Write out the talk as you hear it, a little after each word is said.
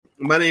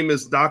My name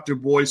is Dr.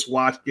 Boyce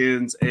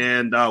Watkins,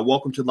 and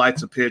welcome to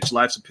Life's a Pitch.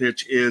 Life's a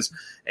Pitch is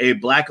a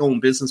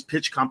Black-owned business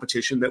pitch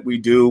competition that we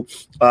do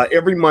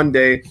every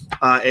Monday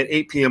at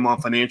 8 p.m. on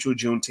Financial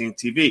Juneteenth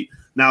TV.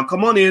 Now,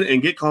 come on in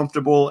and get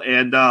comfortable,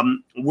 and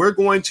we're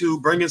going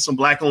to bring in some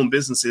Black-owned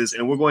businesses,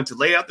 and we're going to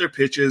lay out their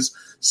pitches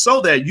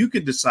so that you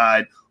can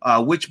decide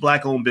which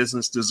Black-owned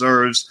business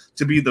deserves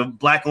to be the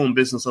Black-owned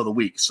business of the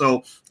week.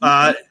 So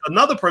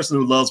another person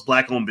who loves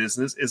Black-owned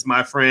business is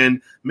my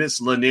friend, Miss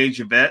Lene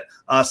Javette,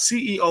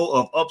 CEO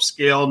of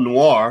Upscale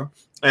Noir,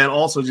 and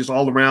also just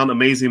all-around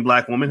amazing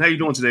Black woman. How you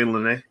doing today,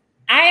 Lene?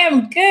 I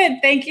am good.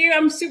 Thank you.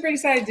 I'm super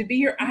excited to be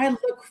here. I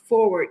look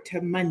forward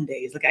to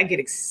Mondays. Like, I get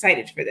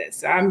excited for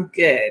this. I'm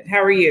good.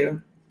 How are you?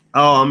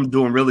 Oh, I'm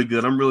doing really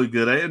good. I'm really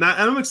good. And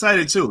I'm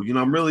excited too. You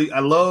know, I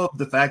love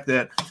the fact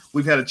that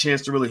we've had a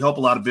chance to really help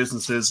a lot of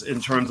businesses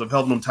in terms of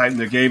helping them tighten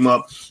their game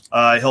up,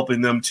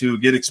 helping them to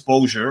get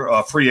exposure,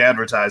 free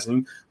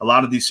advertising. A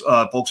lot of these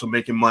folks are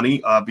making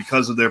money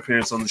because of their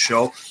appearance on the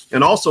show.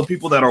 And also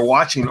people that are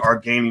watching are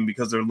gaining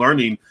because they're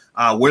learning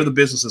where the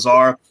businesses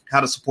are,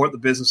 how to support the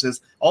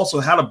businesses, also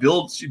how to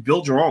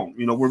build your own.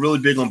 You know, we're really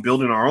big on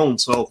building our own.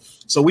 So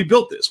we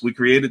built this. We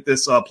created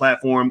this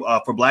platform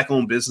for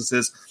Black-owned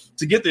businesses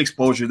to get the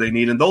exposure they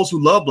need, and those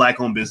who love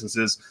Black-owned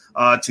businesses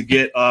to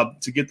get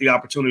the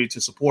opportunity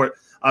to support.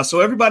 So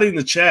everybody in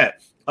the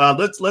chat,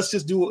 let's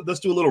do a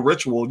little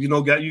ritual. You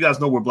know, you guys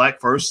know we're Black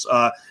first.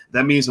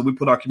 That means that we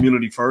put our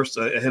community first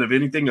ahead of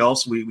anything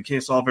else. We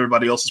can't solve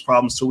everybody else's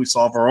problems till we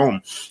solve our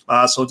own.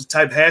 So to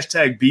type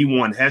hashtag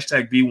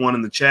B1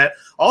 in the chat.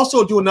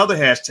 Also do another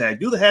hashtag.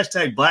 Do the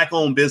hashtag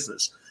Black-owned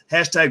business.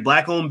 Hashtag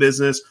Black-owned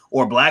business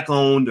or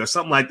Black-owned or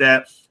something like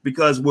that.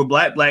 Because we're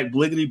black,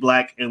 bliggity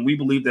black, and we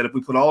believe that if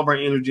we put all of our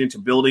energy into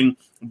building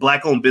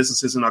Black-owned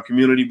businesses in our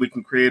community, we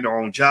can create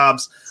our own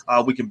jobs,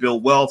 we can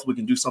build wealth, we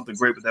can do something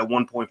great with that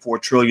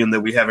 1.4 trillion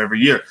that we have every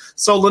year.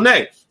 So,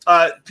 Lene,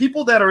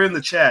 people that are in the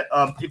chat,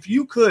 if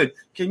you could,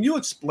 can you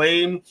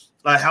explain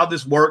how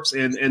this works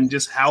and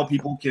just how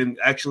people can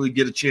actually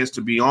get a chance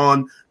to be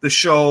on the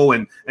show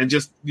and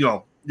just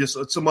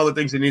some other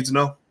things they need to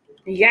know?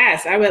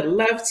 Yes, I would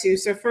love to.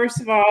 So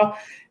first of all,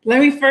 let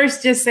me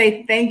first just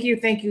say thank you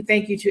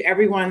to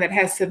everyone that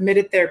has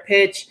submitted their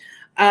pitch.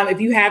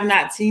 If you have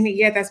not seen it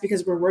yet, that's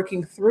because we're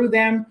working through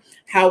them.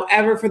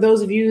 However, for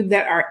those of you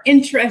that are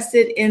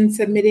interested in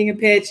submitting a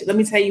pitch, let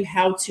me tell you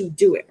how to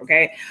do it,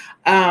 okay?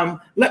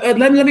 Let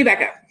me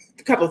back up.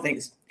 A couple of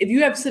things. If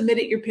you have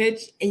submitted your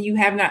pitch and you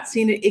have not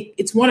seen it,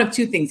 it's one of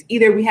two things.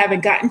 Either we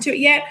haven't gotten to it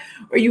yet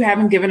or you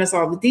haven't given us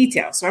all the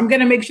details. So I'm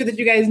going to make sure that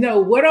you guys know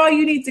what all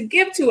you need to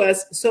give to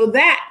us so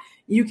that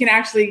you can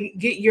actually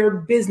get your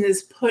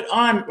business put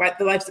on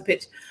the Life's a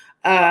Pitch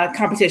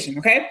competition,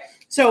 okay?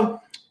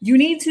 So you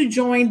need to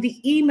join the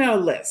email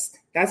list.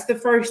 That's the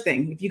first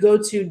thing. If you go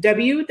to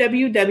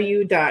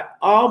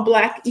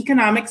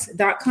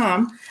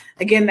www.allblackeconomics.com,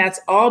 again, that's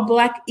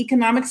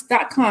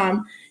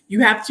allblackeconomics.com, you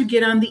have to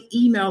get on the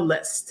email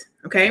list,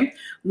 okay?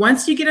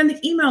 Once you get on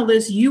the email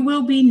list, you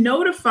will be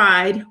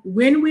notified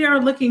when we are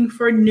looking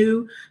for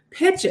new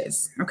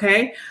pitches,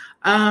 okay?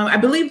 I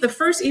believe the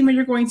first email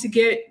you're going to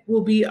get will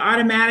be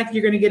automatic.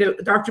 You're going to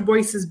get Dr.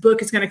 Boyce's book.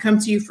 It's going to come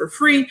to you for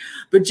free,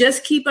 but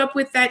just keep up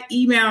with that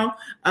email.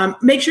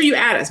 Make sure you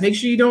add us. Make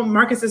sure you don't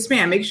mark us as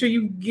spam. Make sure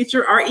you get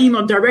our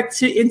email direct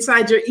to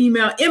inside your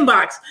email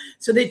inbox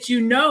so that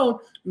you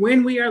know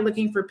when we are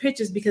looking for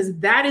pitches, because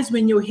that is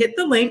when you'll hit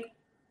the link.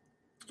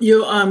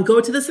 You'll go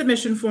to the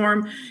submission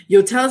form.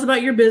 You'll tell us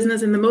about your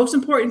business. And the most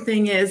important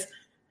thing is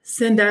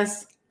send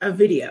us a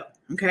video.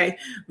 Okay.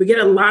 We get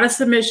a lot of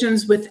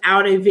submissions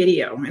without a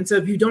video. And so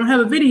if you don't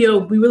have a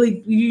video,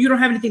 you don't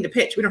have anything to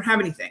pitch. We don't have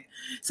anything.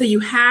 So you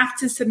have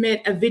to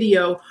submit a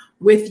video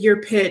with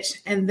your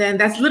pitch. And then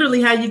that's literally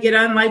how you get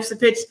on Life's a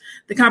Pitch,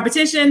 the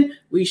competition.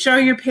 We show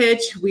your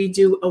pitch. We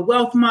do a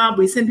wealth mob.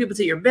 We send people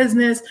to your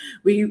business.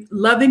 We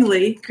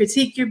lovingly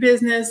critique your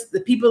business.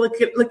 The people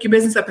look your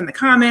business up in the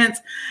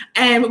comments.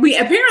 And we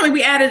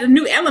added a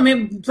new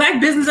element, Black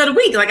Business of the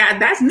Week.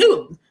 That's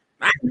new.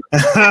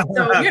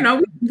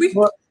 So,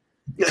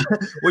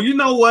 Well, you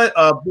know what?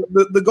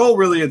 The goal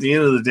really at the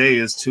end of the day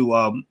is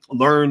to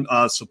learn,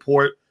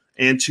 support,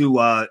 and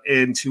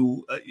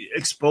to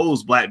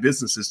expose Black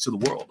businesses to the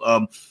world.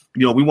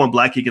 We want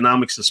Black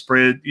economics to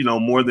spread,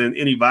 more than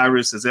any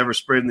virus has ever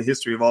spread in the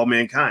history of all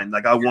mankind.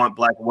 Like, I want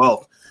Black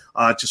wealth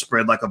to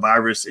spread like a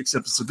virus,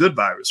 except it's a good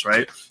virus,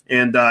 right?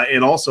 And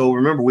also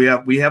remember,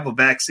 we have a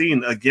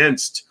vaccine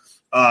against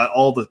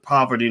all the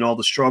poverty and all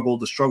the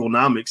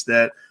strugglenomics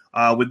that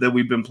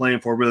we've been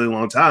playing for a really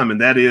long time. And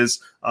that is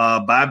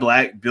buy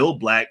Black, build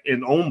Black,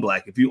 and own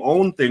Black. If you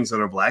own things that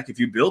are Black, if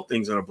you build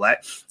things that are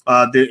Black,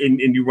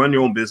 and you run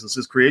your own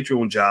businesses, create your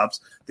own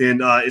jobs,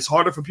 then it's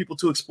harder for people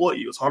to exploit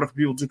you. It's harder for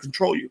people to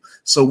control you.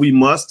 So we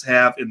must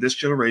have, in this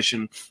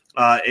generation,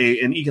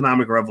 an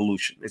economic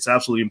revolution. It's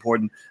absolutely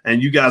important.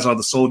 And you guys are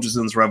the soldiers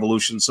in this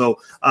revolution. So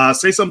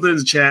say something in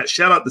the chat.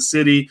 Shout out the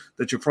city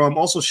that you're from.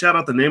 Also, shout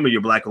out the name of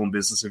your Black-owned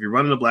business. If you're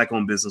running a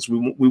Black-owned business, we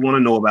want to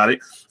know about it.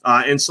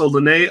 And so,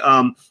 Lene,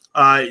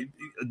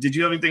 did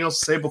you have anything else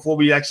to say before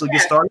we actually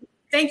get started?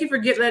 thank you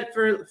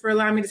for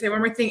allowing me to say one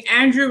more thing.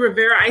 Andrew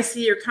Rivera, I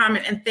see your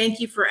comment, and thank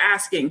you for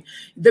asking.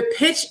 The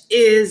pitch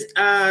is,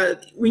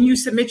 when you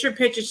submit your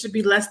pitch, it should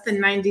be less than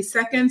 90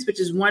 seconds, which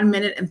is 1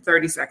 minute and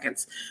 30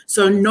 seconds.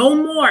 So no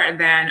more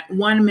than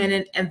 1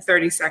 minute and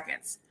 30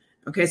 seconds.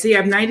 Okay, so you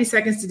have 90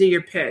 seconds to do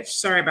your pitch.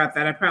 Sorry about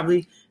that. I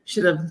probably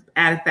should have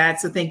added that.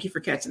 So thank you for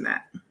catching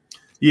that.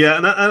 Yeah,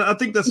 and I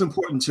think that's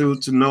important too,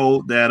 to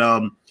know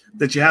that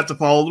that you have to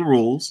follow the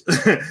rules.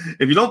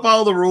 If you don't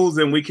follow the rules,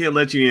 then we can't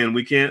let you in.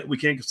 We can't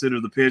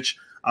consider the pitch.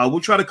 We'll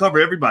try to cover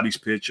everybody's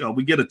pitch.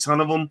 We get a ton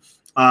of them.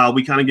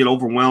 We kind of get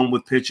overwhelmed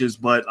with pitches,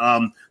 but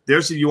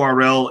there's a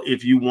URL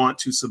if you want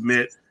to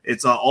submit.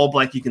 It's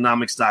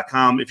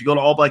allblackeconomics.com. If you go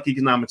to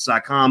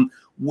allblackeconomics.com,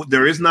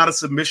 there is not a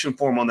submission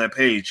form on that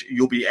page.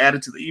 You'll be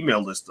added to the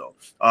email list, though.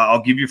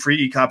 I'll give you a free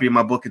e-copy of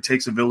my book, It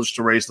Takes a Village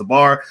to Raise the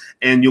Bar,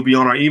 and you'll be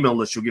on our email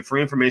list. You'll get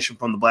free information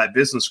from the Black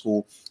Business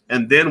School.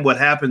 And then what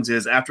happens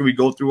is, after we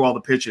go through all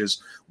the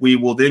pitches, we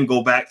will then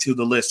go back to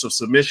the list of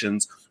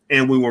submissions,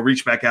 and we will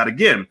reach back out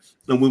again,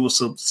 and we will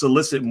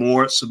solicit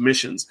more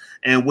submissions.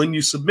 And when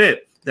you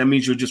submit, that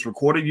means you'll just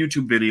record a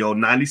YouTube video,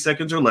 90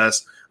 seconds or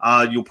less.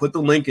 You'll put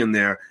the link in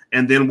there,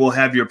 and then we'll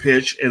have your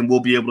pitch, and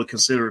we'll be able to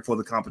consider it for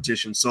the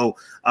competition. So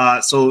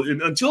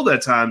until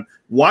that time,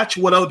 watch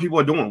what other people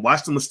are doing.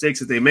 Watch the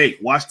mistakes that they make.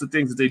 Watch the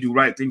things that they do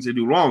right, things they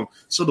do wrong,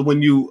 so that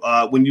when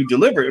you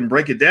deliver and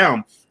break it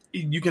down,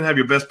 you can have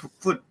your best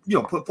put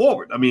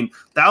forward. I mean,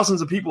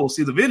 thousands of people will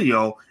see the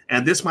video,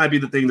 and this might be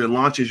the thing that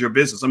launches your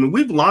business. I mean,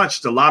 we've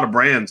launched a lot of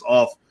brands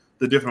off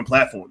the different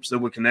platforms that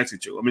we're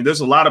connected to. I mean, there's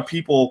a lot of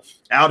people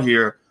out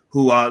here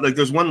who, like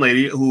there's one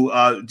lady who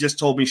just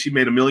told me she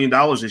made $1 million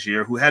this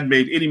year, who hadn't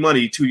made any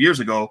money 2 years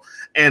ago.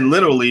 And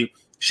literally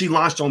she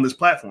launched on this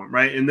platform,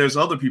 right? And there's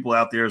other people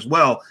out there as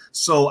well.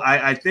 So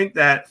I think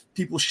that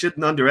people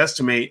shouldn't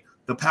underestimate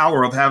the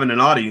power of having an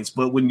audience.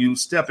 But when you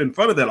step in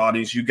front of that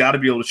audience, you got to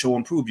be able to show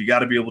and prove. You got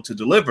to be able to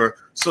deliver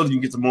so that you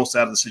can get the most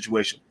out of the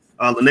situation.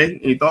 Lene,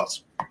 any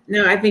thoughts?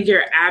 No, I think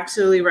you're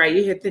absolutely right.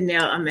 You hit the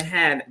nail on the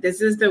head.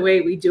 This is the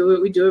way we do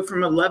it. We do it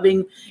in a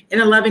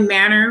loving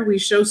manner. We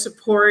show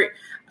support.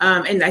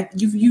 And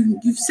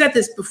you've said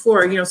this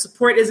before,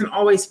 support isn't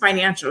always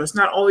financial. It's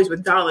not always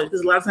with dollars,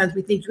 because a lot of times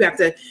we think you have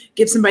to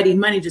give somebody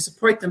money to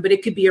support them, but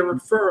it could be a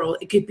referral.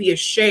 It could be a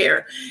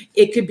share.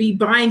 It could be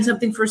buying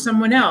something for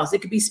someone else.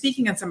 It could be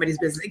speaking on somebody's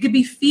business. It could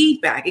be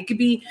feedback. It could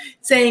be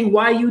saying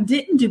why you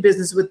didn't do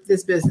business with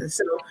this business.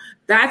 So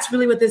that's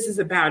really what this is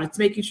about. It's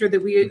making sure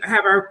that we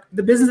have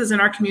the businesses in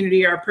our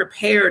community are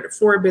prepared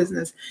for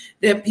business,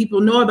 that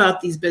people know about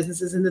these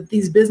businesses, and that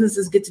these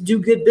businesses get to do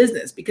good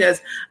business,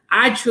 because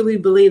I truly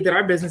believe that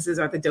our businesses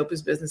are the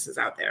dopest businesses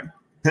out there.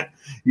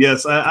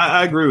 Yes,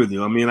 I agree with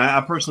you. I mean,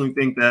 I personally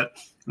think that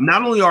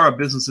not only are our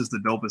businesses the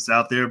dopest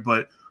out there,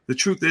 but the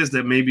truth is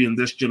that maybe in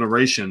this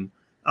generation,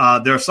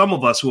 there are some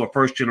of us who are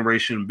first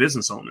generation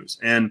business owners,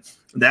 and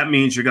that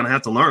means you're going to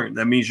have to learn.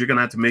 That means you're going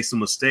to have to make some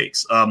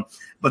mistakes.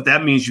 But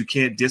that means you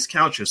can't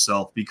discount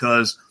yourself,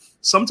 because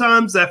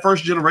sometimes that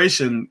first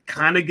generation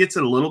kind of gets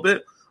it a little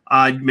bit.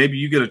 Maybe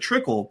you get a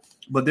trickle,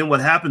 but then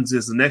what happens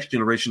is the next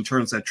generation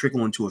turns that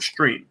trickle into a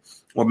stream,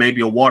 or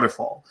maybe a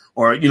waterfall,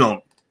 or,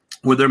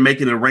 where they're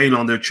making it rain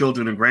on their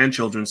children and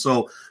grandchildren.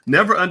 So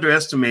never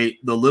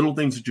underestimate the little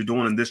things that you're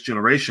doing in this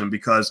generation,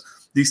 because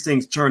these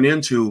things turn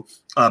into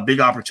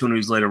big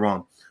opportunities later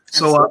on.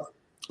 So,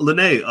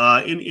 Lene,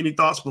 any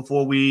thoughts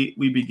before we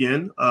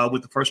begin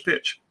with the first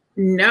pitch?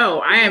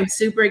 No, I am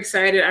super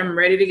excited. I'm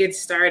ready to get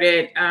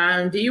started.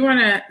 Do you want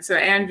to? So,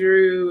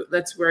 Andrew,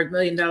 let's work $1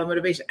 Million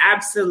Motivation.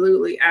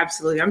 Absolutely.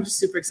 Absolutely. I'm just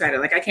super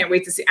excited. Like, I can't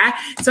wait to see.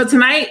 So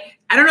tonight,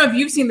 I don't know if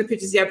you've seen the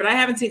pitches yet, but I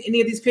haven't seen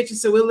any of these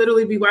pitches. So we'll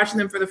literally be watching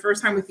them for the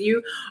first time with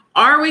you.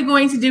 Are we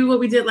going to do what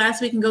we did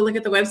last week and go look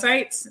at the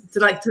websites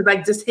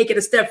to just take it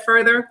a step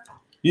further?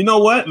 You know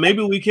what?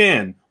 Maybe we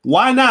can.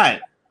 Why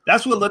not?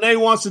 That's what Lene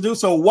wants to do.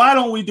 So why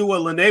don't we do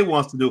what Lene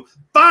wants to do?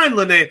 Fine,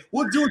 Lene.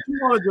 We'll do what you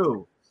want to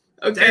do.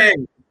 Okay.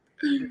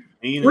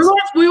 We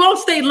won't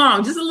stay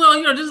long. Just a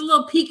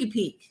little peeky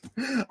peek.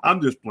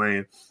 I'm just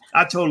playing.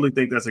 I totally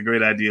think that's a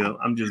great idea.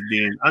 I'm just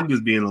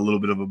being a little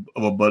bit of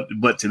a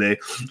butt today.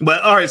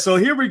 But all right, so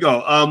here we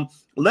go.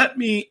 Let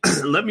me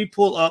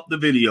pull up the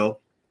video,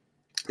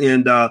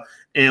 and I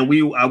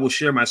will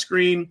share my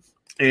screen,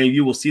 and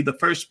you will see the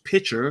first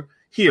picture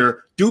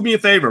here. Do me a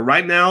favor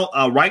right now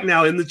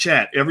in the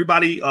chat,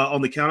 everybody,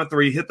 on the count of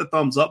 3, hit the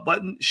thumbs up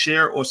button,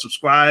 share or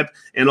subscribe,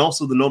 and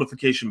also the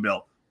notification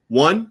bell.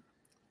 1,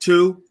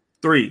 2,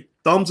 3.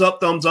 Thumbs up,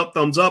 thumbs up,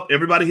 thumbs up.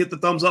 Everybody hit the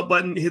thumbs up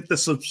button, hit the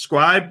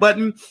subscribe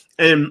button,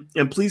 and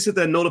please hit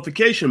that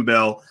notification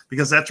bell,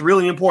 because that's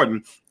really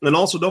important. And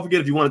also, don't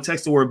forget, if you want to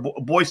text the word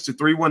voice to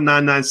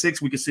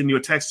 31996, we can send you a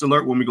text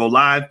alert when we go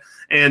live.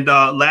 And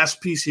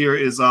last piece here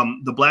is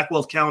the Black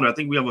Wealth Calendar. I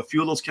think we have a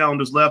few of those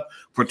calendars left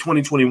for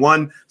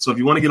 2021. So if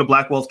you want to get a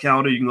Black Wealth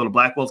Calendar, you can go to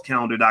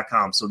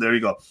blackwealthcalendar.com. So there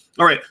you go.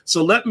 All right.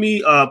 So let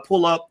me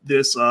pull up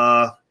this.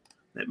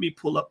 Let me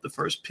pull up the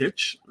first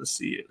pitch. Let's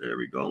see. There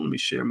we go. Let me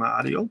share my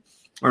audio.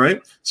 All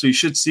right. So you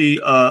should see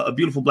a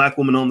beautiful Black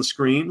woman on the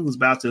screen who's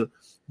about to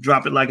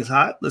drop it like it's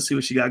hot. Let's see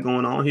what she got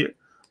going on here.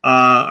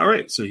 All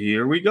right, so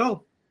here we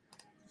go.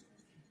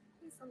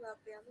 Peace and love,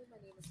 family. My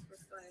name is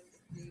Crystal. I'm the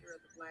creator of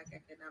the Black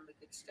Economic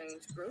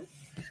Exchange Group.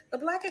 The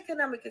Black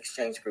Economic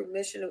Exchange Group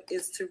mission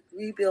is to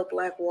rebuild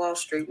Black Wall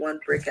Street one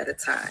brick at a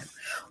time.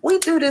 We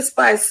do this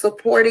by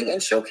supporting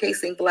and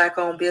showcasing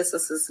Black-owned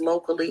businesses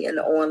locally and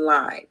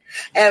online.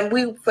 And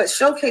we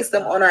showcase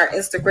them on our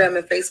Instagram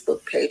and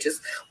Facebook pages,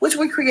 which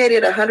we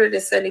created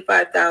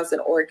 175,000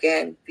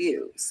 organic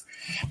views.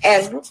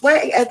 And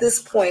right at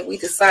this point, we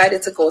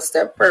decided to go a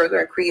step further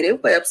and create a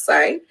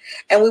website.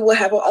 And we will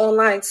have an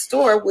online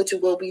store, which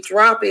will be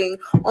dropping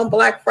on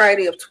Black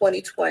Friday of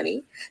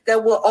 2020,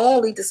 that will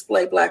only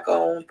display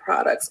Black-owned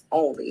products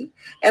only.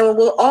 And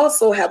we'll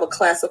also have a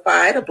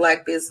classified, a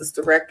Black business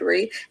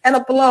directory, and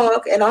a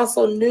blog, and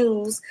also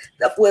news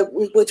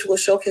which will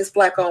showcase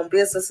Black-owned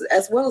businesses,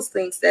 as well as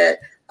things that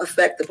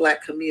affect the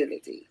Black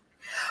community.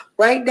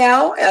 Right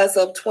now, as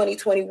of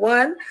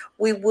 2021,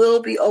 we will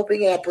be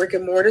opening a brick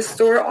and mortar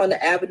store on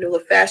the Avenue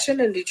of Fashion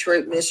in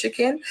Detroit,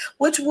 Michigan,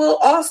 which will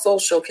also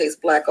showcase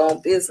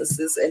Black-owned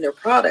businesses and their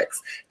products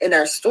in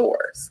our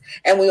stores.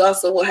 And we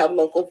also will have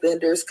local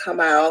vendors come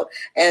out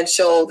and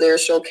show their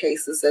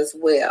showcases as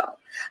well.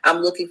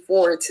 I'm looking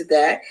forward to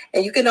that.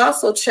 And you can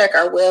also check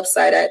our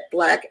website at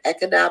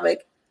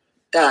blackeconomic.net,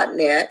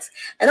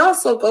 and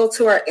also go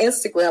to our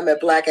Instagram at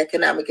Black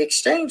Economic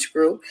Exchange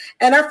Group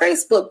and our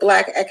Facebook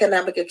Black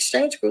Economic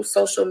Exchange Group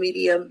social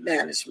media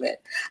management.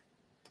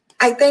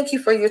 I thank you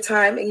for your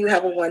time, and you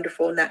have a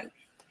wonderful night.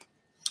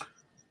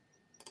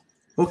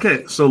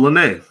 Okay, so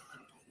Lene,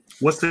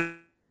 what's the...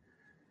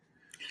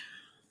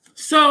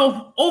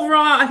 So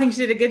overall, I think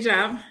she did a good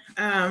job.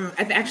 Overall,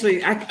 I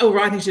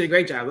think she did a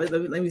great job. Let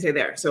me say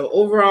there. So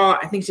overall,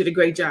 I think she did a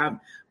great job.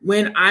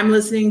 When I'm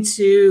listening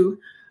to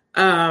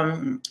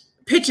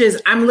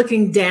pitches, I'm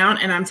looking down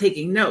and I'm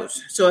taking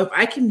notes. So if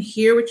I can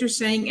hear what you're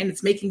saying and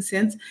it's making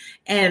sense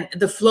and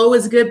the flow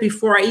is good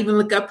before I even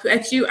look up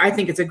at you, I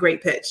think it's a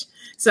great pitch.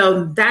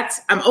 So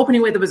I'm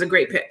opening with it was a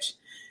great pitch.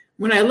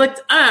 When I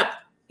looked up,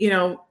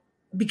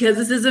 because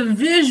this is a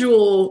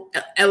visual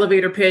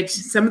elevator pitch,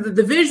 some of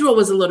the visual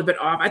was a little bit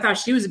off. I thought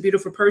she was a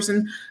beautiful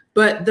person,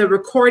 but the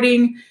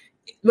recording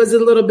was a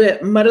little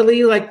bit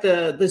muddly, like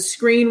the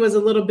screen was a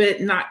little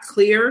bit not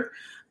clear.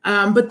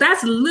 But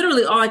that's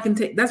literally all I can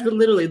take. That's all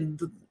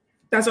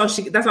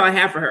I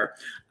have for her.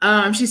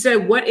 She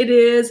said what it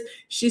is.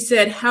 She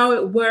said how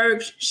it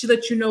works. She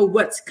let you know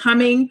what's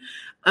coming.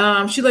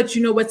 She let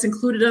you know what's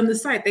included on the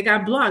site. They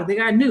got blog, they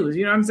got news.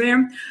 You know what I'm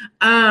saying?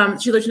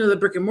 She let you know the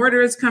brick and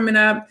mortar is coming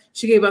up.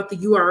 She gave out the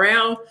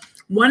URL.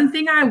 One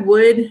thing I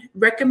would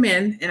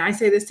recommend, and I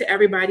say this to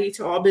everybody,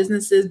 to all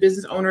businesses,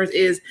 business owners,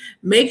 is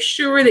make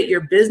sure that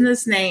your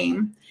business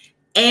name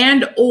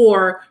and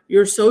or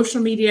your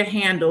social media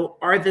handle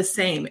are the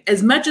same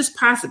as much as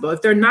possible.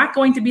 If they're not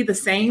going to be the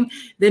same,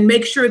 then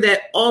make sure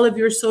that all of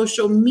your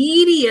social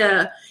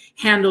media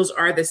handles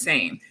are the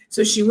same.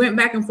 So she went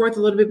back and forth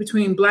a little bit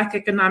between Black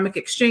Economic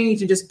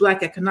Exchange and just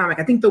Black Economic.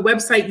 I think the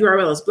website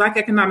URL is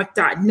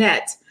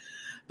blackeconomic.net,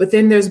 but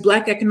then there's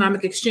Black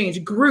Economic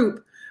Exchange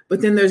Group,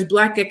 but then there's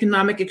Black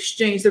Economic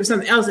Exchange. There was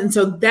something else. And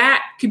so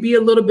that could be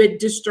a little bit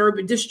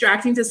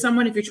distracting to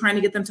someone if you're trying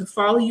to get them to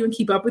follow you and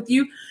keep up with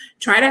you.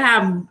 Try to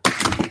have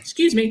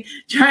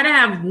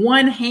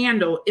one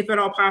handle if at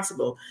all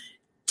possible.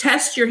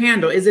 Test your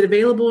handle. Is it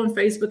available on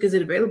Facebook? Is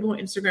it available on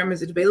Instagram?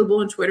 Is it available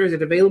on Twitter? Is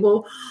it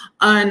available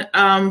on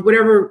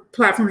whatever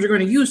platforms you're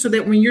going to use, so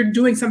that when you're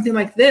doing something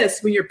like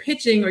this, when you're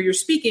pitching or you're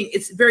speaking,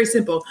 it's very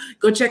simple.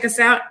 Go check us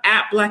out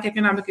at Black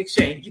Economic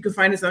Exchange. You can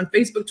find us on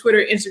Facebook,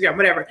 Twitter, Instagram,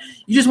 whatever.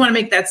 You just want to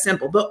make that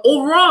simple. But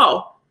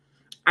overall,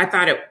 I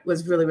thought it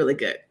was really, really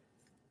good.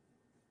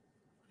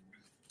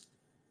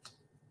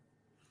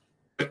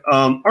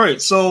 All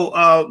right. So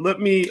let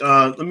me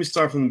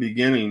start from the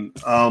beginning.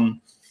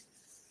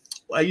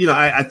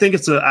 I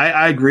think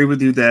I agree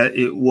with you that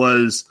it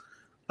was,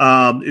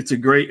 it's a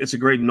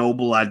great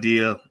noble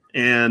idea.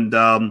 And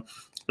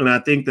I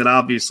think that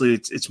obviously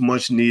it's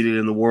much needed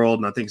in the world.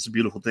 And I think it's a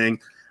beautiful thing.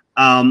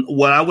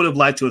 What I would have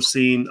liked to have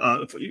seen,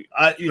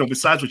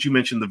 besides what you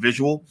mentioned, the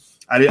visual,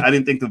 I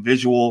didn't think the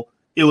visual,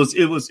 it was,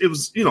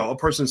 a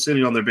person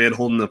sitting on their bed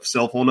holding the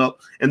cell phone up,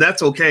 and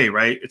that's okay.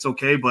 Right. It's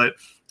okay. But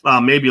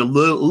maybe a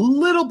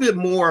little bit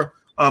more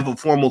of a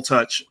formal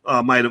touch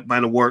might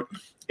have worked.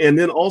 And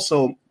then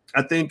also,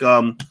 I think,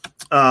 a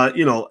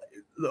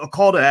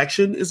call to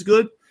action is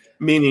good,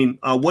 meaning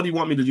what do you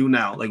want me to do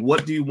now? Like,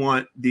 what do you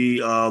want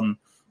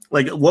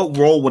what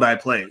role would I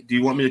play? Do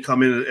you want me to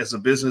come in as a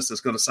business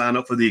that's going to sign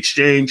up for the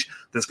exchange,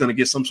 that's going to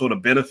get some sort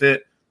of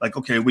benefit? Like,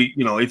 okay,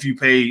 if you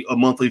pay a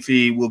monthly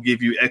fee, we'll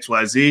give you X,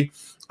 Y, Z.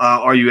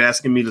 Are you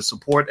asking me to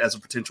support as a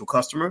potential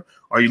customer?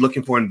 Are you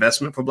looking for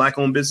investment for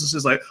Black-owned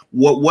businesses? Like,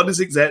 what is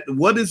it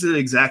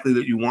exactly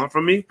that you want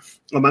from me?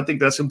 I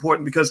think that's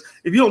important, because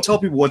if you don't tell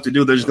people what to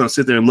do, they're just going to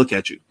sit there and look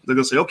at you. They're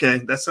going to say, okay,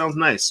 that sounds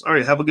nice. All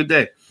right, have a good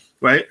day.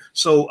 Right.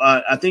 So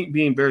I think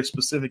being very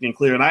specific and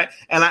clear, and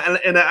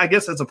I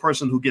guess as a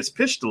person who gets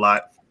pitched a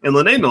lot, and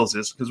Lene knows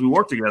this because we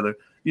work together,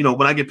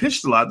 when I get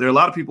pitched a lot, there are a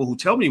lot of people who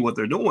tell me what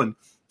they're doing,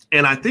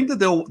 And I think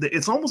that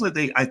it's almost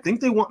like I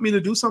think they want me to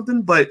do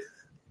something, but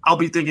I'll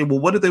be thinking, well,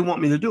 what do they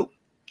want me to do?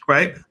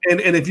 Right.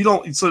 And if you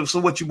don't, so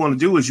what you want to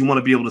do is you want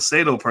to be able to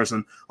say to a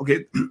person,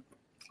 okay,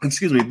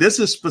 excuse me, this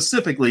is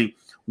specifically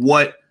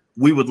what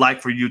we would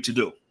like for you to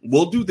do.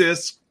 We'll do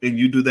this and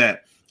you do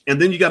that.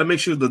 And then you got to make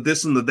sure that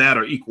this and the that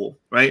are equal,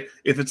 right?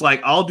 If it's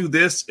like, I'll do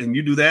this and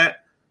you do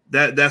that,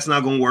 that's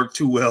not going to work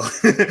too well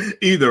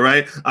either,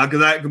 right?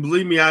 Because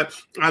believe me, I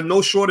have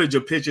no shortage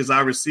of pitches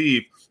I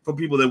receive from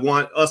people that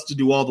want us to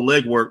do all the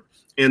legwork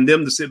and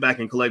them to sit back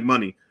and collect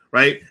money,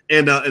 right?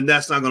 And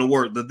that's not going to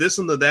work. The this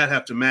and the that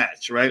have to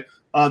match, right?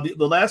 The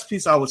last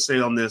piece I would say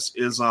on this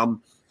is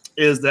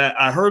that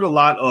I heard a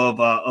lot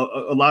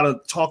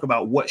of talk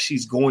about what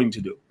she's going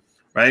to do,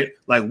 right?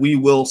 Like, we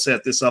will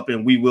set this up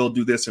and we will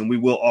do this and we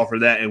will offer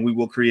that and we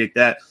will create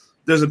that.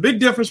 There's a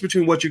big difference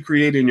between what you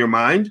create in your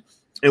mind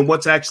and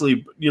what's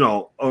actually,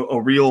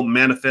 a real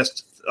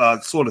manifest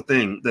sort of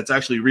thing that's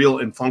actually real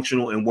and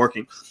functional and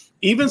working.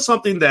 Even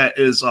something that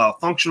is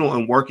functional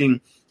and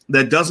working,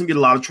 that doesn't get a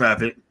lot of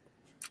traffic,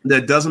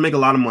 that doesn't make a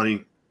lot of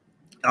money,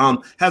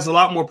 has a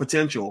lot more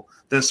potential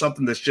than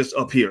something that's just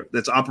up here,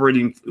 that's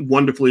operating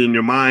wonderfully in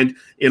your mind,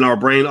 in our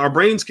brain. Our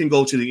brains can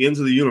go to the ends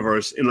of the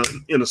universe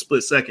in a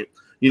split second.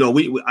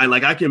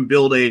 I can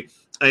build a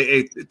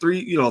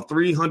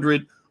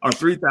 300 or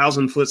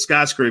 3,000 foot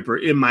skyscraper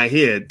in my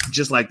head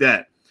just like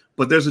that.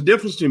 But there's a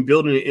difference between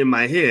building it in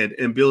my head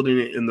and building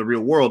it in the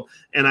real world.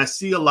 And I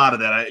see a lot of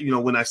that.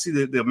 When I see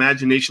the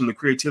imagination, the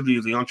creativity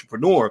of the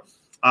entrepreneur,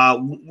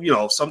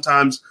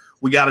 sometimes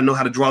we got to know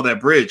how to draw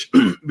that bridge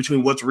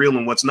between what's real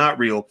and what's not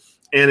real.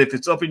 And if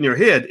it's up in your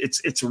head,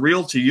 it's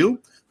real to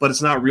you, but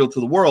it's not real to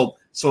the world.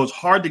 So it's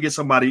hard to get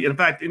somebody. In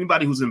fact,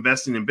 anybody who's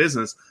investing in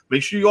business,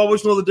 make sure you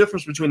always know the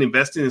difference between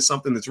investing in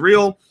something that's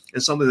real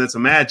and something that's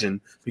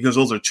imagined, because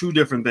those are two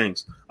different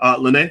things.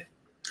 Lene?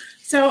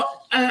 So,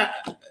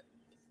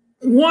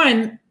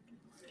 one,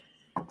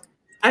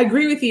 I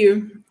agree with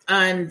you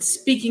on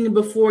speaking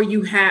before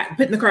you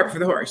putting the cart before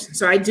the horse.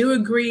 So I do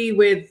agree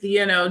with,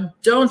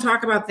 don't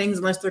talk about things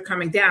unless they're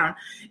coming down.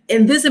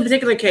 In this in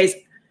particular case,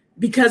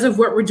 because of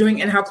what we're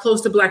doing and how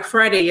close to Black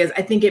Friday is,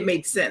 I think it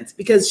made sense,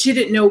 because she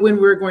didn't know when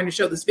we were going to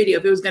show this video,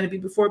 if it was going to be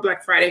before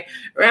Black Friday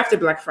or after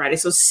Black Friday.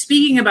 So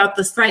speaking about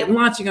the site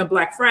launching on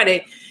Black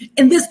Friday,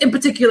 I'm going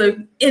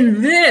to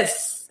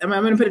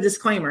put a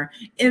disclaimer.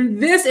 In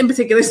this in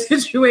particular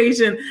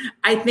situation,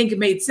 I think it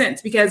made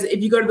sense, because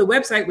if you go to the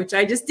website, which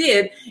I just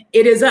did,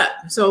 it is up.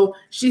 So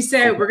she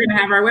said, we're going to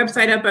have our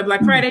website up by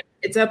Black Friday.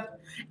 It's up.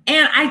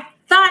 And I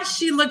thought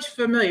she looked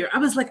familiar. I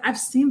was like, I've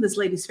seen this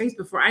lady's face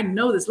before. I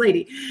know this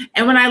lady.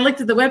 And when I looked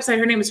at the website,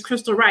 her name is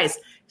Crystal Rice.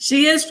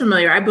 She is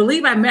familiar. I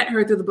believe I met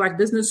her through the Black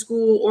Business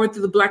School or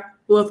through the Black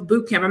Wealth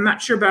Boot Camp. I'm not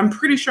sure, but I'm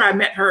pretty sure I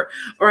met her,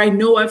 or I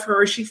know of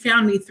her, or she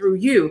found me through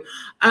you.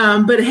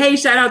 But hey,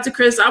 shout out to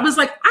Chris. I was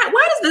like,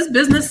 why does this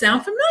business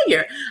sound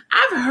familiar?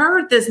 I've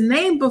heard this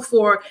name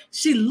before.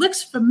 She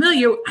looks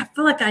familiar. I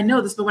feel like I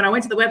know this, but when I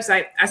went to the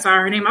website, I saw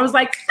her name. I was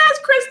like, that's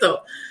Crystal.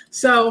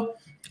 So,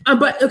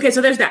 but okay,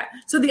 so there's that.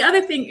 So the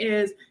other thing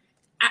is,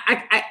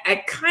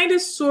 I kind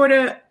of sort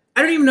of,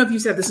 I don't even know if you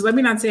said this, so let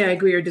me not say I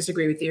agree or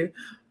disagree with you.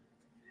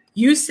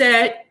 You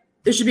said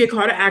there should be a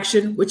call to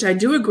action, which I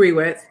do agree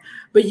with.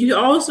 But you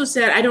also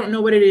said, I don't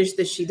know what it is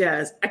that she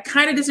does. I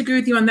kind of disagree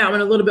with you on that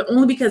one a little bit,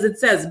 only because it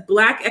says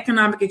Black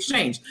Economic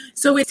Exchange.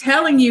 So it's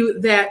telling you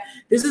that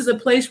this is a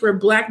place where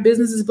Black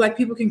businesses, Black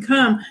people can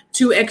come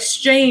to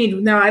exchange.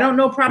 Now, I don't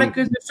know product,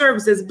 goods, and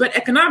services, but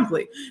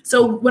economically.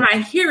 So when I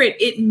hear it,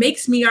 it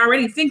makes me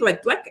already think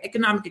like Black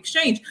Economic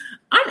Exchange.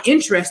 I'm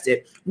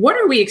interested. What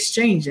are we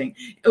exchanging?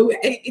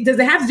 Does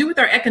it have to do with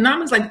our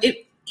economics?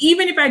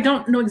 Even if I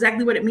don't know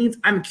exactly what it means,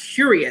 I'm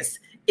curious.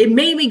 It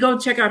made me go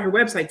check out her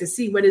website to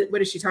see what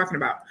is she talking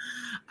about.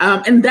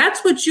 And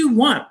that's what you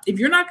want. If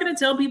you're not going to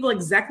tell people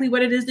exactly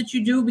what it is that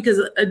you do, because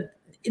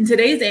in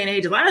today's day and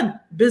age, a lot of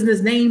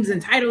business names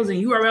and titles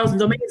and URLs and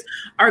domains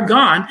are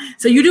gone.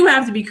 So you do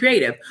have to be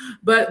creative.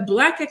 But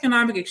Black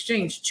Economic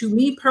Exchange, to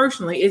me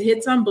personally, it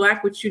hits on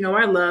Black, which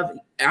I love.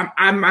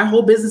 My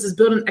whole business is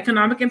built on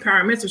economic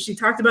empowerment. So she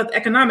talked about the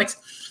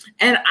economics.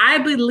 And I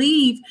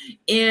believe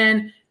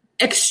in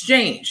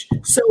exchange.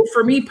 So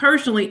for me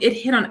personally, it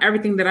hit on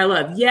everything that I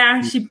love.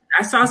 Yeah,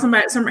 I saw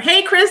somebody,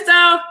 hey,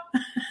 Crystal.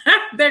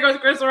 There goes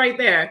Crystal right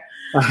there.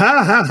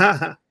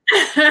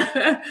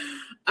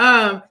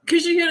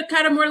 Could she have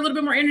kind of a little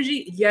bit more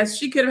energy? Yes,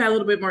 she could have had a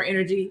little bit more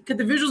energy. Could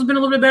the visuals been a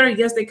little bit better?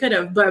 Yes, they could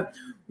have. But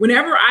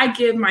whenever I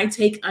give my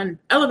take on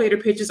elevator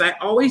pitches, I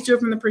always do it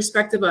from the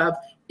perspective of,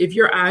 if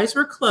your eyes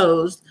were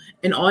closed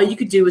and all you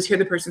could do was hear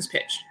the person's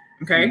pitch.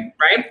 Okay.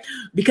 Right.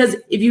 Because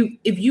if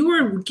you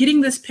were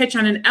getting this pitch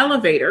on an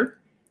elevator,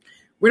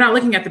 we're not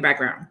looking at the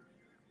background.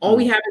 All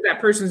we have is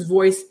that person's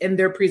voice and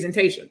their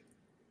presentation.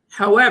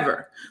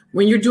 However,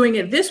 when you're doing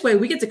it this way,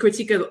 we get to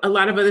critique a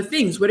lot of other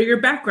things. What do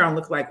your background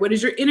look like? What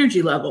is your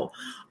energy level?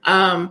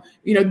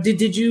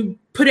 Did you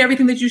put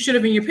everything that you should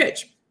have in your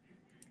pitch?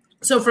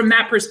 So from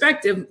that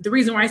perspective, the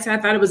reason why I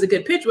thought it was a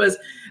good pitch was,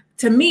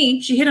 to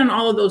me, she hit on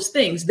all of those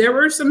things. There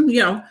were some,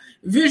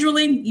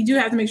 visually, you do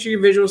have to make sure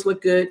your visuals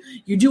look good.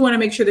 You do want to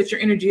make sure that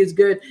your energy is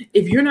good.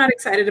 If you're not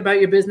excited about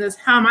your business,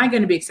 how am I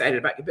going to be excited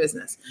about your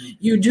business?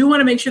 You do want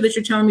to make sure that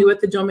you're telling me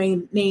what the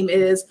domain name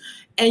is.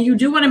 And you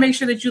do want to make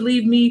sure that you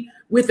leave me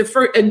with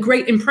a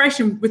great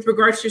impression with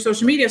regards to your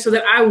social media so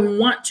that I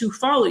want to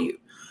follow you.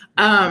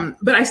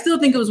 But I still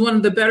think it was one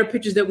of the better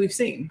pitches that we've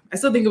seen. I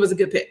still think it was a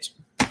good pitch.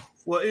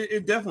 Well,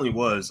 it definitely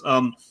was.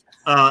 And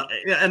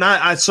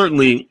I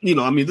certainly,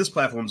 this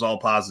platform's all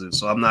positive.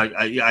 So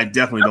I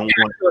definitely don't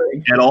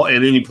want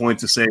at any point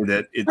to say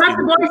that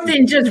Dr. Boyce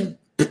didn't just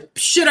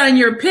shit on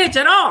your pitch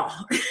at all.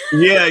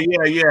 Yeah.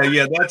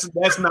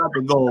 That's not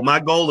the goal. My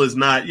goal is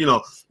not,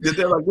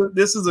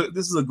 this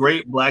is a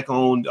great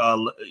Black-owned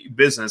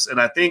business, and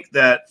I think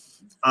that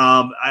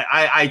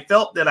I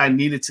felt that I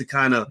needed to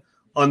kind of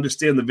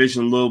understand the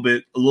vision a little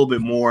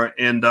bit more,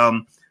 and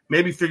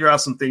maybe figure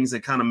out some things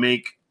that kind of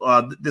make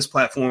this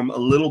platform a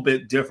little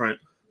bit different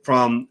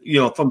from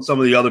some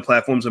of the other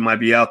platforms that might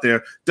be out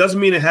there. Doesn't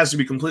mean it has to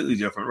be completely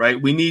different,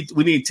 right? We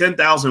need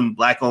 10,000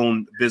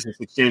 Black-owned business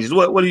exchanges.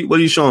 What are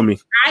you showing me?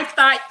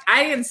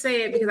 I didn't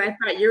say it because I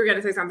thought you were going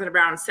to say something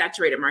around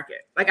saturated market.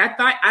 Like I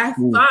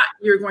thought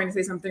you were going to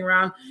say something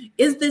around,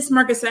 is this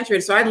market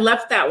saturated? So I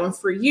left that one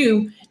for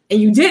you,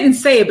 and you didn't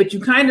say it, but you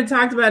kind of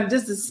talked about it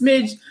just a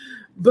smidge.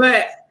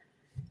 But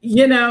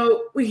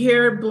we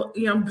hear,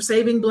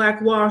 saving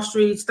Black Wall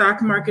Street,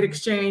 stock market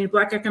exchange,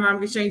 Black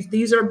economic exchange.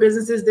 These are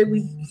businesses that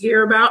we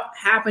hear about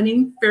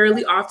happening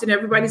fairly often.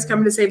 Everybody's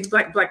coming to save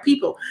Black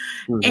people.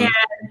 Mm-hmm.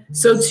 And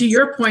so to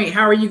your point,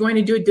 how are you going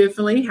to do it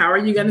differently? How are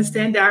you going to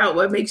stand out?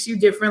 What makes you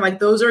different? Like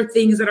those are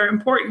things that are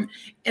important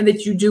and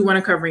that you do want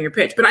to cover in your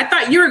pitch. But I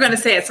thought you were going to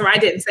say it, so I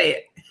didn't say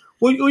it.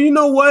 Well, you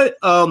know what?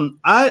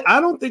 I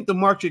don't think the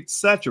market's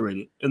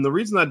saturated. And the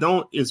reason I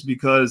don't is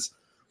because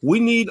we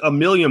need 1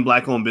 million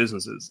Black-owned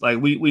businesses. Like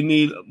we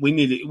need.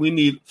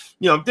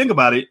 Think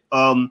about it.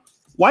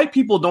 White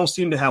people don't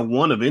seem to have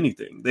one of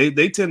anything.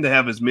 They tend to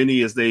have as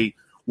many as they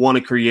want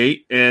to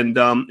create, and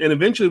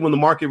eventually, when the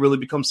market really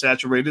becomes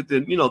saturated,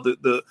 then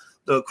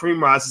the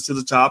cream rises to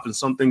the top, and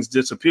some things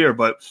disappear.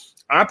 But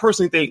I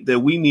personally think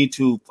that we need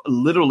to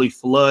literally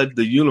flood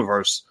the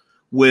universe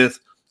with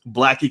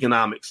Black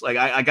economics. Like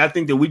I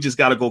think that we just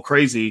got to go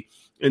crazy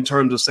in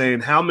terms of saying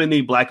how many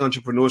Black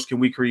entrepreneurs can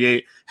we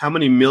create? How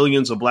many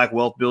millions of Black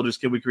wealth builders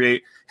can we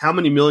create? How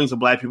many millions of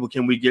Black people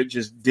can we get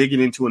just digging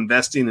into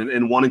investing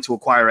and wanting to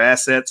acquire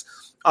assets?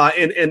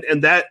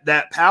 And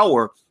that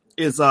power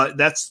is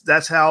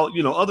that's how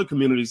other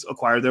communities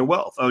acquire their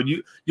wealth.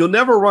 You'll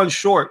never run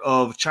short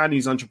of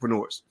Chinese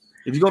entrepreneurs.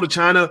 If you go to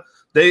China,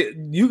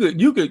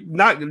 you could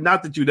not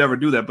that you'd ever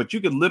do that, but you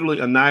could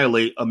literally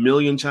annihilate 1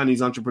 million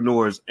Chinese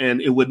entrepreneurs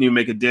and it wouldn't even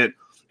make a dent.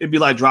 It'd be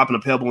like dropping a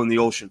pebble in the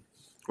ocean.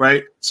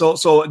 Right. So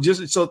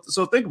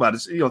think about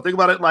it. Think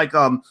about it like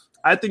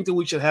I think that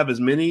we should have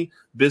as many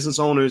business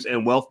owners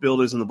and wealth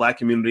builders in the Black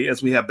community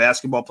as we have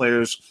basketball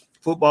players,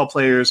 football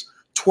players,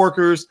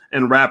 twerkers,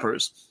 and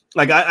rappers.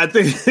 Like I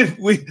think if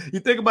you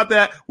think about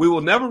that, we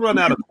will never run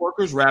out of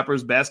twerkers,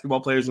 rappers,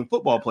 basketball players, and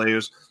football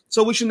players.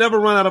 So we should never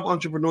run out of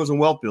entrepreneurs and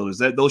wealth builders.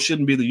 Those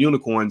shouldn't be the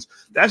unicorns.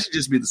 That should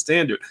just be the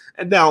standard.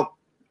 And now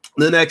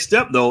the next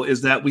step, though,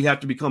 is that we have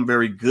to become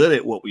very good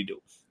at what we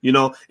do. In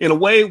a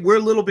way, we're a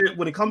little bit,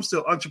 when it comes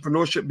to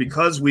entrepreneurship,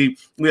 because we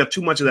have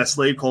too much of that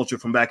slave culture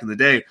from back in the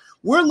day,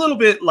 we're a little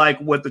bit like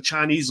what the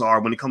Chinese are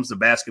when it comes to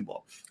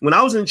basketball. When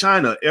I was in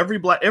China, every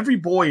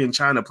boy in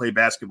China played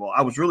basketball.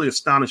 I was really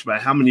astonished by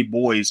how many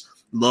boys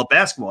love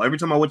basketball. Every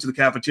time I went to the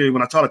cafeteria,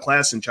 when I taught a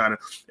class in China,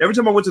 every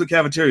time I went to the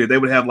cafeteria, they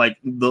would have like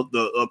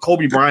the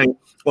Kobe Bryant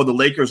or the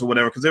Lakers or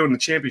whatever, because they were in the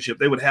championship.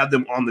 They would have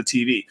them on the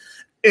TV.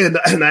 And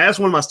I asked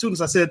one of my students,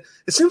 I said,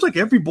 it seems like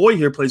every boy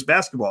here plays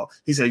basketball.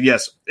 He said,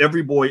 yes,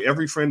 every boy,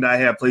 every friend I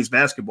have plays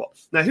basketball.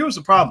 Now, here's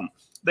the problem.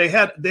 They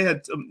had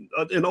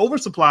an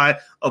oversupply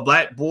of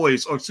Black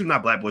boys, or excuse me,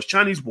 not Black boys,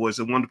 Chinese boys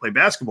that wanted to play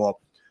basketball,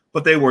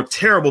 but they were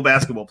terrible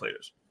basketball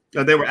players.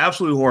 They were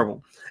absolutely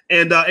horrible.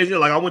 And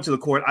I went to the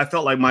court, I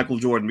felt like Michael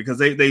Jordan because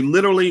they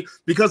literally,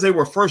 because they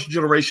were first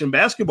generation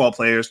basketball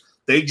players,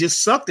 they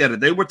just sucked at it.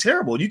 They were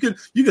terrible. You could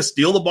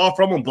steal the ball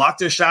from them, block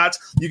their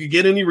shots. You could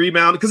get any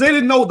rebound because they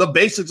didn't know the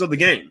basics of the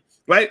game.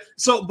 Right.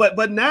 So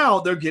but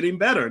now they're getting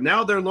better.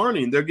 Now they're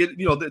learning. They're getting,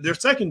 they're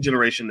second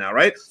generation now.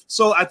 Right.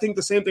 So I think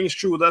the same thing is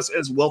true with us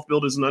as wealth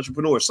builders and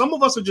entrepreneurs. Some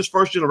of us are just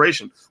first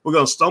generation. We're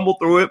going to stumble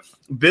through it.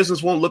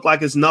 Business won't look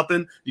like it's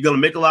nothing. You're going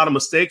to make a lot of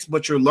mistakes,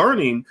 but you're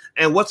learning.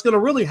 And what's going to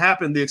really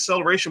happen, the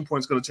acceleration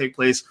point is going to take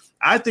place,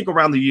 I think,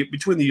 around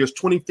between the years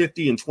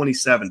 2050 and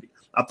 2070.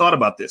 I thought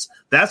about this.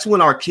 That's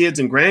when our kids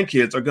and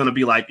grandkids are going to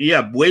be like,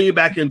 yeah, way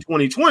back in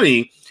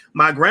 2020,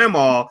 my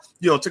grandma,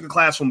 took a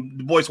class from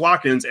Du Bois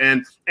Watkins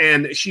and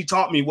she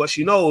taught me what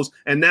she knows.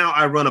 And now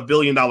I run $1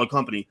 billion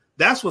company.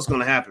 That's what's going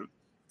to happen.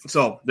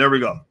 So there we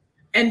go.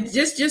 And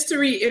just to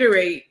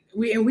reiterate,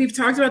 we've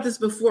talked about this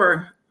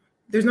before.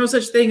 There's no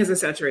such thing as a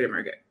saturated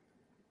market.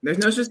 There's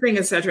no such thing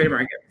as saturated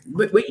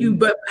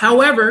market.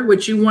 However,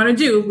 what you want to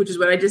do, which is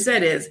what I just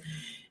said, is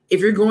if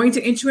you're going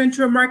to enter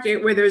into a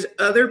market where there's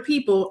other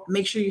people,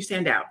 make sure you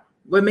stand out.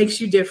 What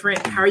makes you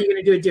different? How are you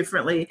going to do it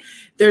differently?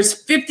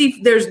 There's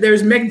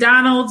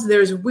McDonald's,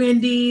 there's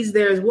Wendy's,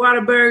 there's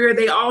Whataburger.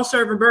 They all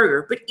serve a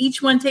burger, but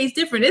each one tastes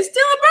different. It's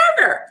still a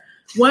burger.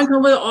 One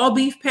comes with all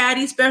beef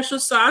patty, special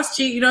sauce,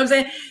 cheese. You know what I'm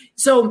saying?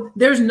 So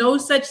there's no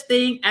such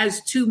thing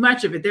as too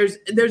much of it.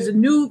 There's a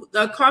new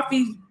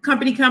coffee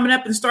company coming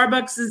up, and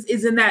Starbucks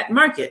is in that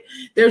market.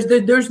 There's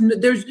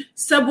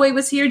Subway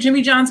was here.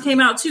 Jimmy John's came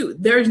out too.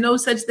 There's no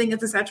such thing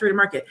as a saturated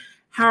market.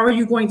 How are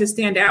you going to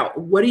stand out?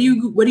 What do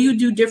you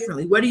do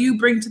differently? What do you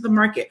bring to the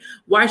market?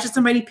 Why should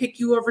somebody pick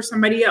you over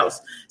somebody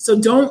else? So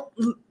and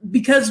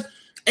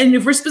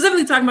if we're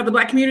specifically talking about the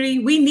Black community,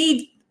 we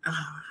need,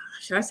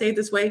 should I say it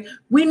this way?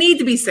 We need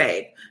to be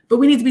saved, but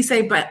we need to be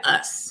saved by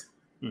us.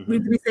 Mm-hmm. We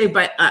need to be saved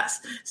by us.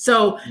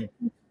 So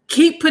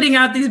keep putting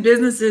out these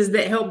businesses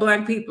that help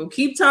Black people.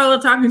 Keep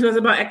talking to us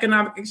about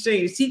economic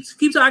exchange.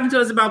 Keep talking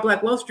to us about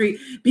Black Wall Street,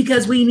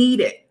 because we need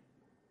it.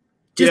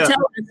 Just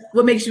tell us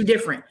what makes you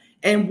different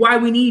and why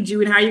we need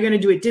you and how you're going to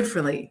do it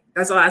differently.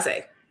 That's all I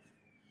say.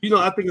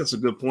 I think that's a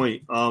good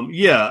point.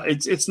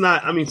 It's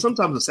not. I mean,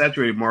 sometimes a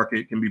saturated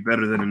market can be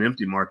better than an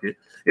empty market.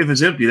 If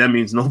it's empty, that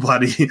means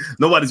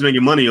nobody's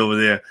making money over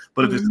there.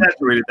 But if it's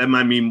saturated, that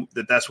might mean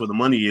that's where the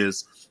money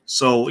is.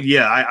 So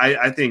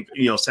I think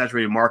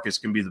saturated markets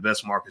can be the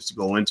best markets to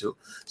go into.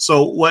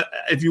 So what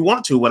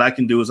I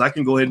can do is I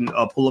can go ahead and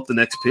pull up the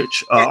next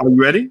pitch. Are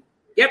you ready?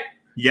 Yep.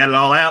 You got it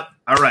all out?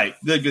 All right.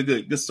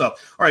 Good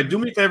stuff. All right. Do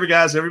me a favor,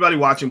 guys. Everybody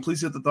watching,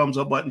 please hit the thumbs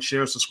up button,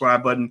 share,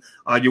 subscribe button.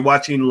 You're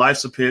watching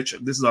Life's a Pitch.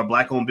 This is our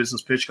Black-owned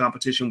business pitch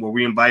competition where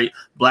we invite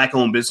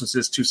Black-owned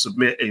businesses to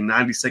submit a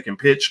 90-second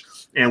pitch,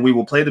 and we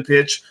will play the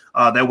pitch.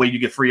 That way you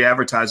get free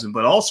advertising,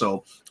 but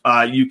also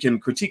you can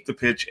critique the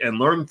pitch and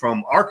learn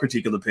from our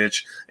critique of the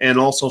pitch, and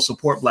also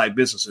support Black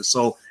businesses.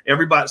 So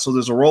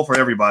there's a role for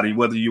everybody,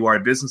 whether you are a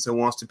business that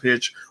wants to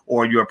pitch,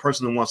 or you're a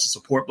person that wants to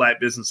support Black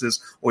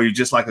businesses, or you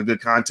just like a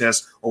good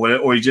contest,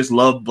 or you just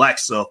love Black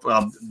stuff.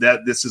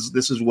 This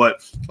is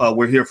what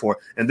we're here for.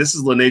 And this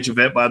is Lene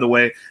Javette, by the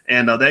way.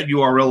 And that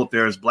URL up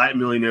there is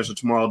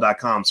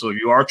blackmillionairesoftomorrow.com. So if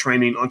you are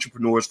training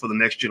entrepreneurs for the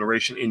next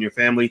generation in your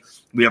family,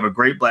 we have a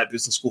great Black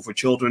business school for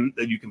children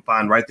that you can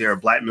find right there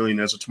at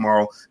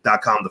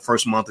blackmillionairesoftomorrow.com. The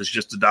first month is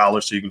just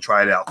 $1, so you can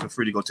try it out. Feel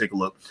free to go take a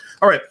look.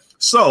 All right.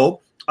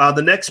 So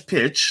the next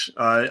pitch,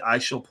 I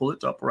shall pull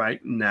it up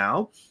right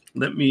now.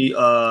 Let me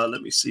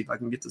see if I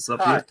can get this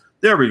up here.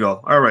 There we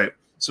go. All right.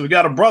 So we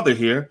got a brother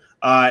here,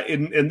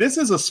 and this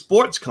is a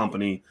sports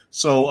company.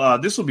 So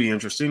this will be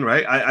interesting,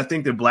 right? I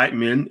think that Black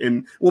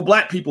men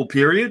Black people,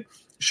 period,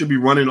 should be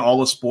running all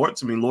the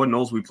sports. I mean, Lord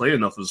knows we play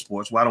enough of the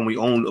sports. Why don't we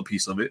own a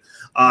piece of it?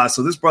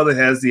 So this brother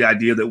has the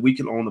idea that we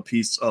can own a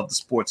piece of the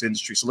sports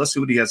industry. So let's see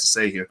what he has to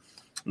say here.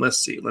 Let's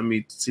see. Let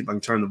me see if I can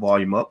turn the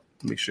volume up.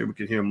 Make sure we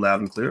can hear him loud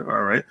and clear.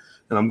 All right.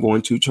 And I'm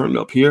going to turn it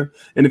up here.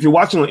 And if you're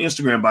watching on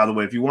Instagram, by the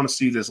way, if you want to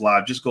see this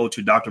live, just go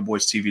to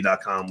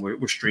drboycetv.com.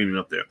 We're streaming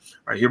up there.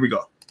 All right, here we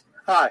go.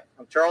 Hi,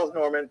 I'm Charles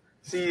Norman,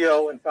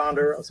 CEO and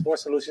founder of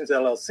Sports Solutions,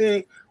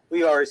 LLC.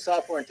 We are a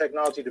software and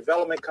technology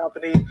development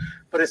company.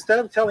 But instead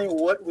of telling you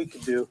what we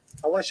can do,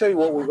 I want to show you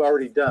what we've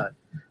already done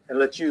and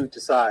let you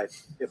decide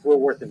if we're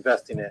worth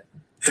investing in.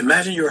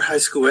 Imagine you're a high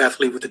school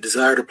athlete with a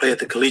desire to play at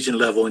the collegiate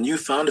level, and you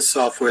found a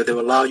software that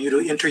will allow you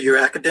to enter your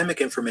academic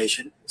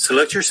information,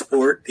 select your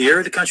sport, the area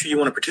of the country you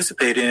want to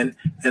participate in,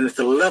 and at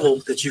the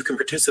level that you can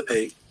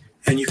participate.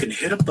 And you can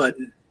hit a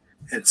button,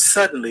 and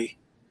suddenly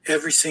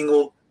every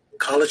single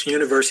college and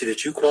university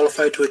that you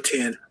qualify to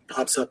attend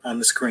pops up on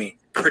the screen.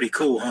 Pretty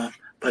cool, huh?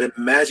 But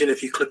imagine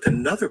if you clicked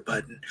another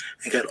button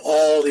and got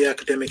all the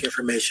academic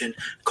information,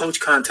 coach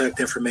contact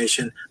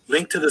information,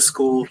 link to the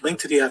school, link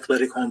to the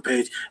athletic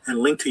homepage, and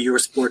link to your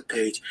sport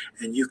page,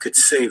 and you could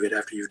save it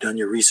after you've done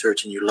your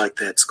research and you like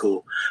that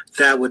school.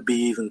 That would be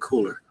even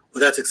cooler. Well,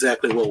 that's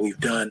exactly what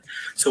we've done.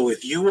 So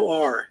if you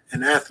are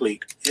an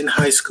athlete in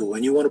high school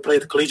and you want to play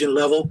at the collegiate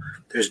level,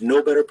 there's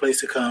no better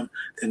place to come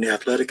than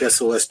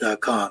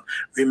theathleticsos.com.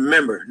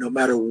 Remember, no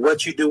matter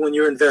what you do when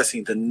you're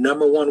investing, the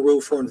number one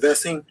rule for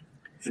investing,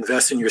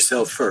 invest in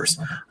yourself first.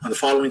 On the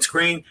following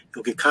screen,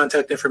 you'll get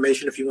contact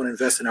information if you want to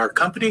invest in our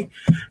company,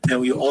 and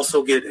we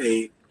also get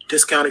a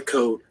discounted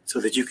code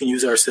so that you can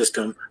use our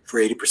system for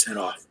 80%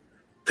 off.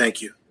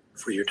 Thank you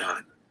for your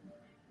time.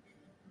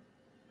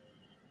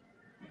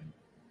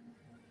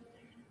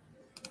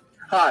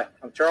 Hi,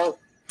 I'm Charles.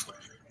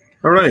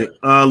 All right,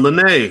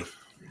 Lene,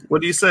 what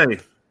do you say?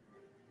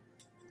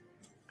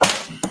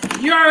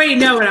 You already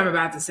know what I'm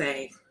about to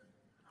say.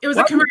 It was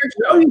a commercial.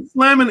 Why are you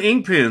slamming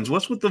ink pens?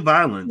 What's with the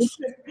violence?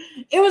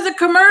 It was a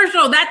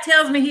commercial. That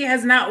tells me he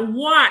has not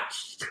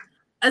watched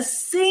a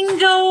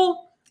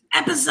single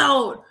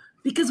episode,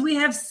 because we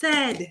have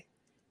said,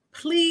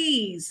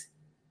 please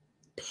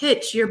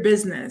pitch your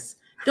business.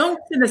 Don't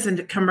send us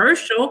a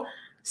commercial.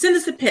 Send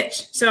us a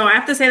pitch. So I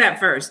have to say that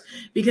first,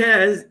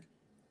 because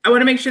I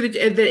want to make sure that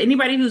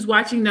anybody who's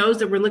watching knows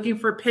that we're looking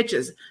for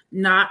pitches,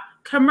 not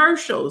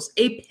commercials,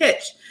 a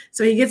pitch.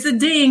 So he gets a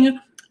ding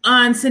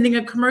on sending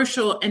a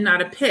commercial and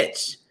not a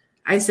pitch.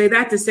 I say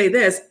that to say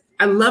this.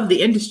 I love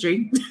the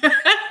industry.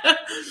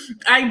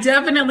 I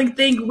definitely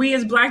think we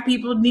as Black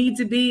people need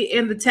to be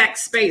in the tech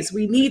space.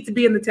 We need to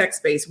be in the tech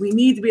space. We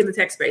need to be in the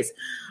tech space.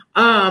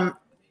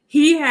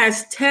 He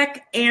has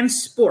tech and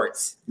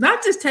sports,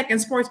 not just tech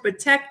and sports, but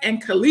tech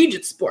and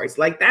collegiate sports.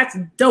 Like, that's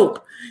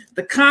dope.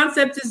 The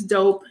concept is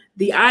dope.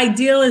 The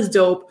ideal is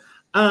dope.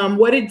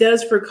 What it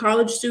does for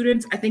college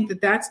students, I think that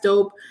that's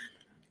dope.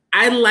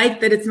 I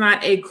like that it's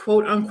not a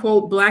quote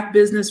unquote Black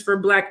business for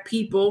Black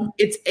people.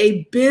 It's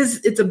a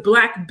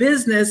Black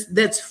business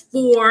that's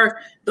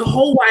for the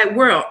whole wide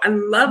world. I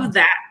love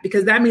that,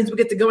 because that means we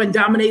get to go and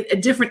dominate a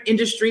different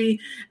industry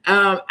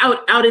out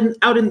in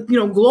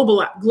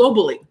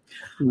globally.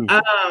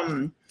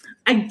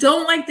 I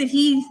don't like that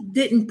he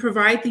didn't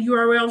provide the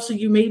URL, so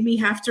you made me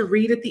have to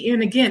read at the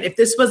end again. If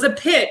this was a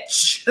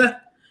pitch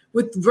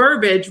with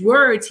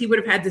words, he would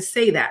have had to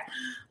say that.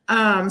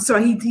 So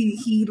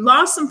he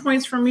lost some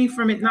points for me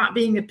from it not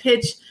being a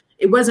pitch.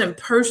 It wasn't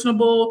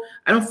personable.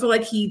 I don't feel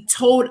like he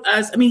told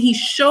us. I mean, he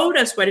showed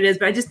us what it is,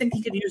 but I just think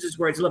he could use his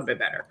words a little bit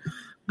better.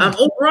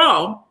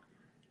 Overall,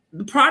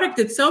 the product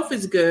itself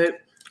is good.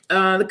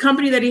 The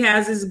company that he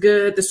has is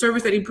good. The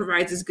service that he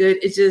provides is good.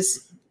 It's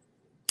just,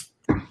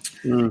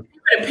 if you would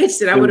have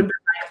pitched it, I would have been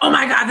like, oh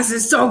my God, this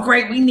is so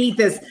great. We need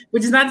this,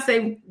 which is not to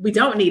say we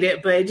don't need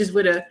it, but it just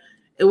would have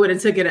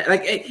took it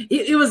like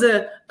it was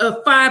a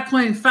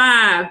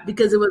 5.5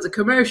 because it was a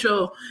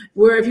commercial,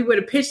 where if he would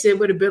have pitched it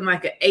would have been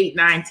like an 8,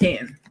 9,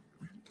 10.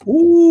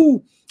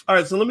 Ooh. All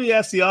right. So let me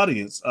ask the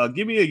audience,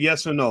 give me a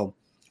yes or no.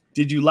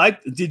 Did you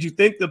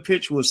think the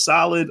pitch was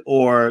solid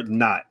or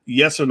not?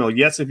 Yes or no?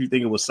 Yes, if you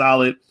think it was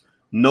solid.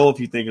 No, if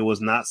you think it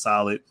was not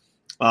solid.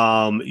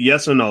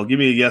 Yes or no? Give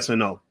me a yes or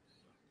no.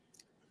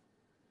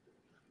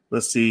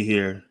 Let's see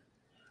here.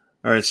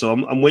 All right, so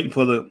I'm waiting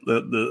for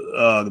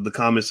the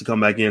comments to come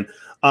back in.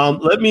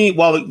 Let me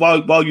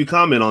while you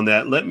comment on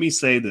that, let me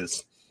say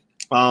this.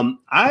 I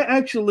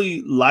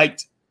actually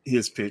liked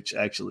his pitch.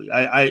 Actually,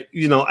 I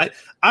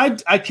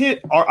can't.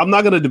 I'm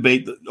not going to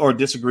debate or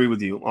disagree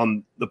with you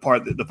on the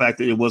fact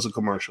that it was a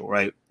commercial,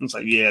 right? It's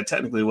like, yeah,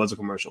 technically it was a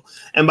commercial,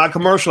 and by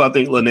commercial, I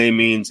think Lene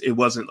means it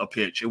wasn't a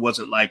pitch. It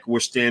wasn't like we're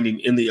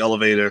standing in the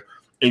elevator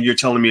and you're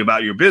telling me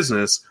about your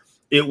business.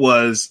 It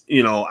was,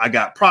 I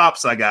got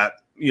props, I got,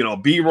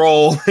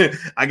 B-roll,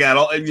 I got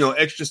all,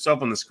 extra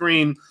stuff on the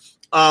screen.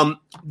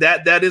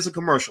 That is a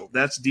commercial.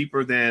 That's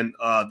deeper than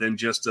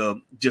just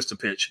a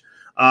pitch.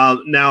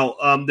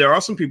 Now, there are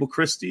some people,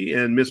 Christy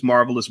and Miss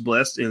Marvelous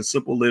Blessed and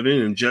Simple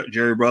Living and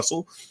Jerry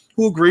Russell,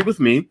 who agree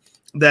with me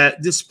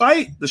that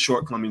despite the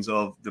shortcomings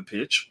of the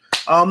pitch,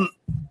 I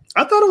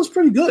thought it was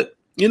pretty good.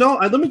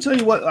 Let me tell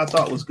you what I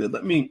thought was good.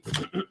 I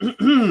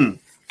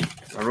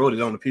wrote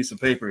it on a piece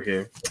of paper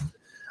here.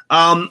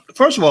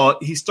 First of all,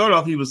 he started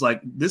off, he was like,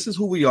 this is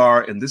who we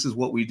are and this is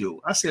what we do.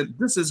 I said,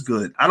 this is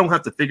good. I don't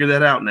have to figure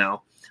that out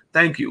now.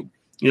 Thank you.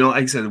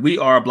 Like I said, we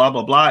are blah,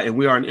 blah, blah, and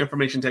we are an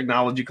information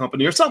technology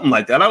company or something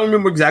like that. I don't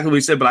remember exactly what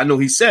he said, but I know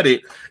he said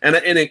it. And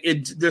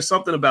there's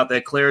something about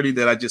that clarity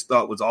that I just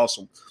thought was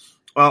awesome.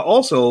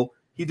 Also,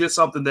 he did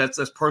something that's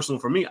personal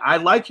for me. I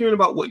like hearing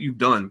about what you've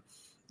done,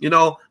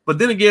 but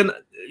then again,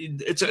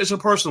 it's a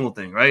personal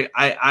thing, right?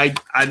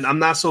 I'm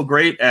not so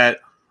great at,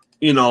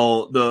 this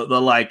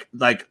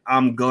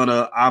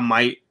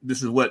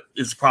is what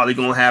is probably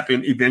going to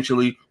happen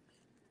eventually.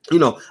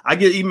 I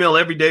get email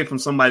every day from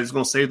somebody that's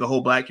going to save the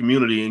whole Black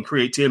community and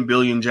create 10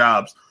 billion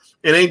jobs.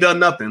 It ain't done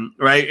nothing,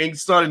 right? Ain't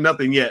started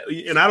nothing yet.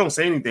 And I don't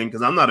say anything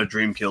because I'm not a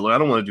dream killer. I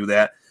don't want to do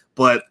that.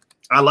 But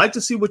I like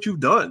to see what you've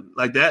done.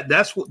 Like that.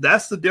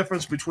 That's the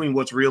difference between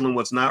what's real and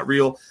what's not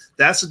real.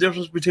 That's the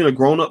difference between a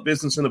grown-up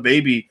business and a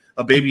baby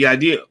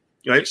idea,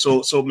 right?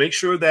 So make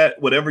sure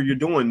that whatever you're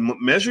doing,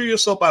 measure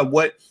yourself by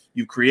what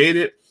you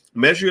created,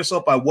 measure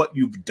yourself by what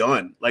you've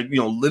done. Like,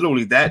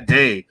 literally that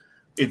day,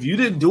 if you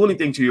didn't do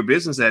anything to your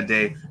business that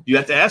day, you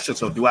have to ask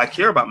yourself, do I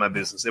care about my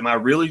business? Am I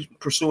really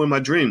pursuing my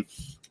dream?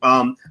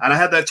 And I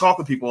had that talk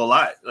with people a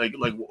lot. Like,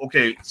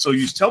 okay, so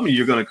you tell me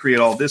you're going to create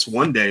all this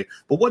one day,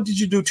 but what did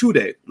you do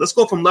today? Let's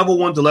go from level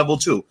 1 to level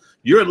 2.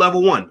 You're at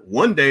level 1.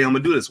 One day I'm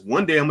going to do this.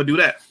 One day I'm going to do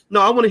that. No,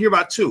 I want to hear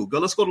about 2.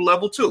 Let's go to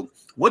level 2.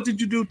 What did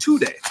you do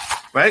today?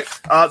 Right.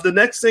 The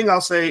next thing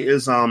I'll say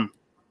is,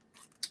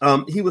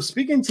 he was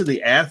speaking to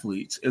the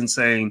athletes and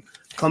saying,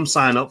 come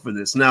sign up for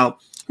this. Now,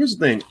 here's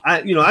the thing.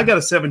 I got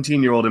a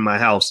 17-year-old in my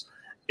house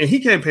and he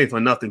can't pay for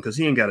nothing because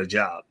he ain't got a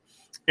job.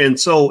 And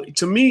so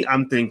to me,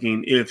 I'm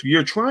thinking if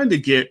you're trying to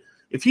get,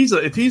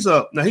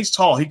 now he's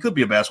tall, he could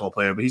be a basketball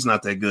player, but he's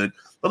not that good.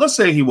 But let's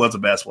say he was a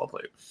basketball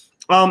player.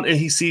 And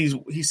he sees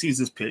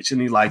this pitch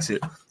and he likes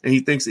it and he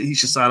thinks that he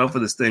should sign up for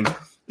this thing.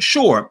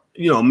 Sure.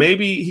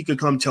 Maybe he could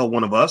come tell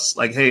one of us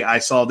like, hey, I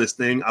saw this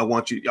thing. I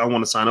want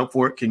to sign up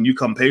for it. Can you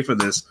come pay for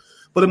this?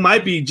 But it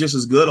might be just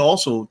as good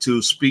also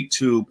to speak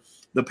to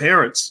the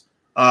parents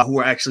who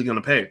are actually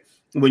going to pay.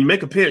 When you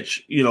make a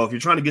pitch, if you're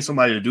trying to get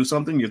somebody to do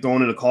something, you're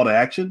throwing in a call to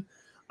action.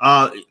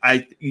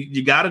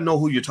 You got to know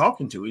who you're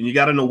talking to and you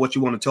got to know what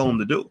you want to tell them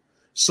to do.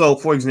 So,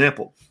 for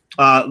example,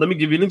 let me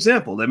give you an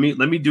example. Let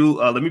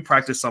me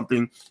practice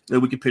something that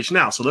we can pitch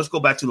now. So let's go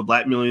back to the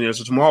Black Millionaires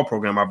of Tomorrow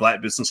program, our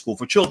Black Business School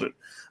for Children.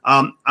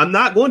 I'm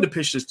not going to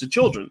pitch this to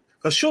children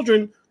because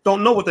children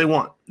don't know what they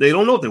want. They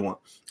don't know what they want.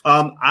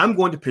 I'm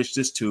going to pitch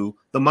this to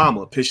the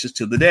mama, pitch this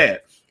to the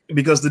dad,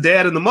 because the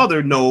dad and the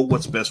mother know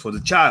what's best for the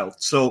child.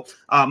 So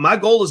my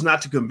goal is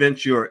not to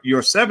convince your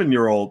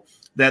 7-year-old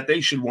that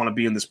they should want to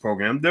be in this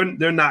program.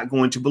 They're not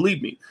going to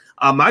believe me.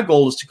 My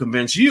goal is to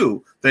convince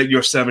you that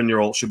your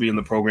 7-year-old should be in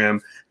the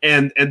program,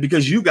 and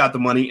because you got the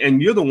money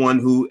and you're the one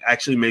who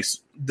actually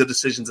makes the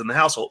decisions in the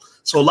household.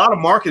 So a lot of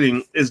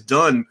marketing is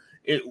done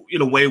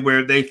in a way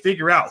where they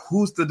figure out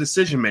who's the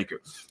decision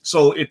maker.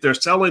 So if they're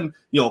selling,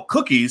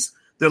 cookies,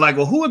 they're like,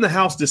 well, who in the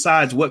house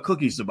decides what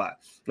cookies to buy,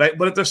 right?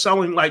 But if they're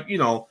selling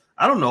auto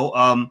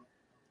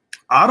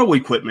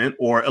equipment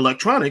or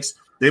electronics,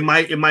 it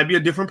might be a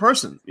different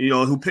person,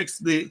 who picks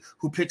the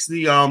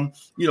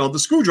the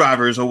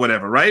screwdrivers or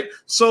whatever, right?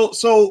 So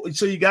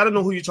you got to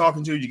know who you're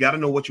talking to. You got to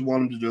know what you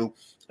want them to do.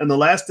 And the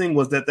last thing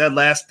was that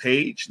last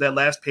page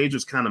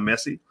was kind of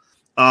messy.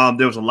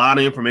 There was a lot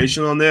of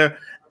information on there,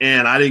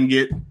 and I didn't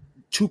get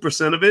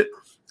 2% of it.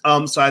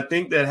 So I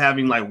think that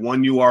having like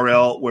one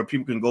URL where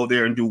people can go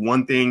there and do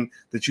one thing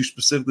that you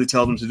specifically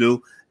tell them to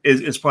do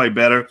is probably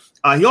better.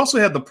 He also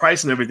had the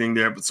price and everything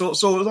there. But so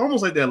it was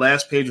almost like that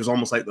last page was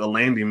almost like the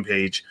landing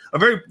page,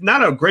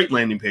 not a great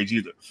landing page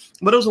either,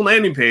 but it was a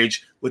landing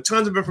page with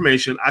tons of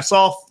information. I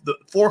saw the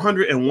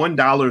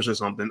 $401 or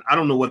something. I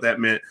don't know what that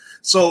meant.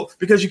 So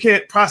because you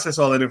can't process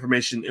all that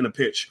information in a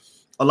pitch.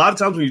 A lot of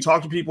times when you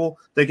talk to people,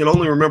 they can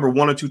only remember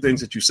one or two things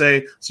that you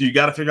say. So you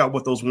got to figure out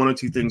what those one or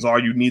two things are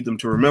you need them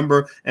to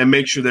remember and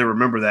make sure they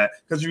remember that.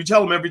 Because if you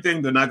tell them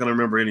everything, they're not going to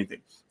remember anything.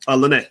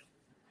 Lynette.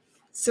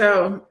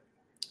 I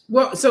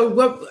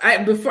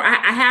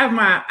have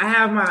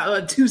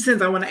my 2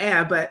 cents I want to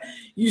add, but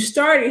you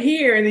started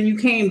here and then you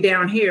came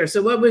down here.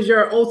 So what was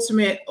your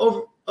ultimate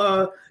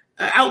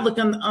outlook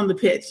on the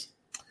pitch?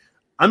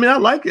 I mean, I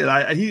like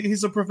it.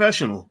 He's a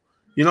professional.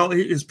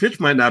 His pitch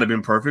might not have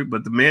been perfect,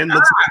 but the man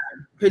looks.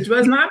 Pitch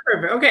was not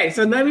perfect. Okay,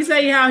 so let me tell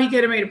you how he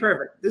could have made it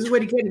perfect. This is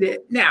what he could have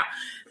did. Now,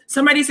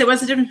 somebody said, what's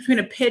the difference between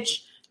a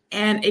pitch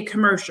and a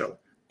commercial?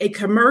 A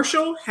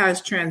commercial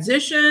has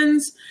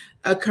transitions.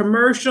 A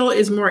commercial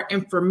is more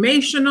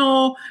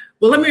informational.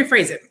 Well, let me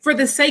rephrase it. For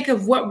the sake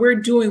of what we're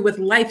doing with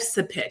Life's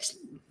a Pitch.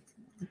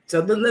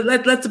 So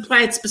let's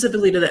apply it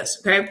specifically to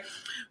this, okay?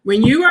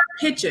 When you are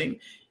pitching,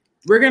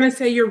 we're going to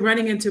say you're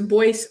running into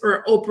Boyce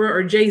or Oprah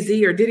or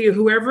Jay-Z or Diddy or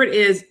whoever it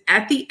is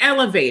at the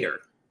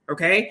elevator,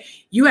 okay?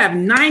 You have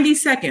 90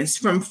 seconds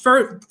from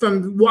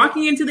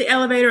walking into the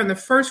elevator on the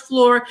first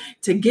floor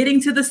to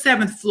getting to the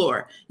 7th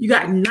floor. You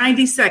got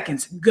 90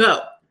 seconds.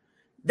 Go.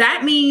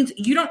 That means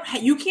you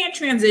can't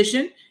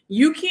transition.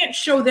 You can't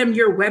show them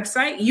your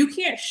website. You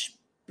can't,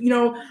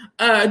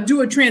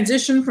 do a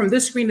transition from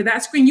this screen to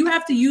that screen. You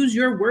have to use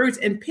your words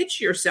and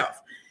pitch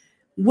yourself.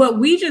 What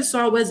we just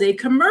saw was a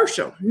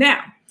commercial.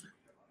 Now,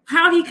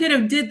 how he could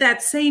have did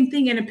that same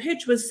thing in a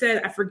pitch was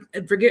said, I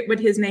forget what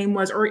his name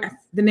was or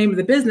the name of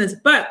the business,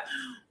 but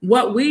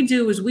what we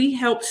do is we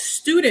help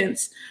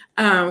students,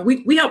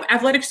 we help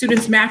athletic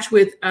students match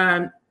with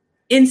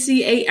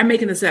NCAA, I'm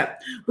making this up.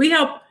 We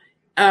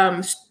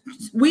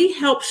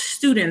help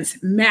students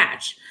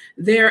match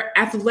their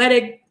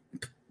athletic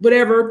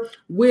whatever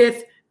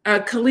with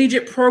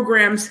collegiate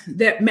programs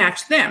that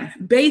match them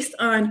based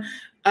on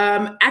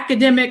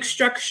academic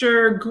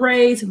structure,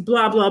 grades,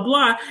 blah, blah,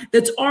 blah,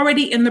 that's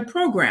already in the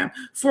program.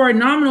 For a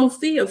nominal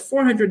fee of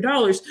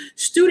 $400,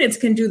 students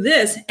can do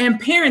this and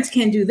parents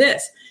can do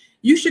this.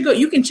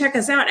 You can check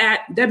us out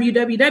at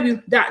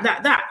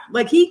www.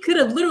 Like he could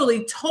have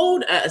literally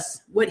told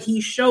us what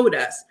he showed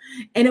us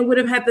and it would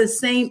have had the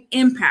same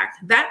impact.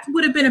 That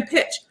would have been a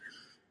pitch.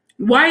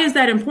 Why is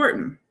that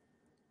important?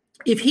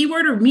 If he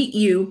were to meet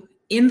you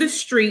in the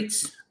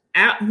streets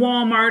at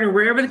Walmart or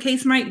wherever the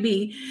case might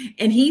be,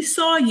 and he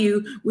saw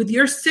you with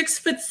your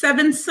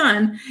 6'7"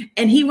 son,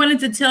 and he wanted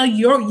to tell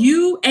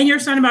you and your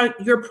son about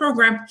your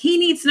program, he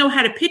needs to know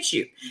how to pitch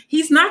you.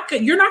 You're not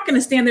going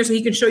to stand there so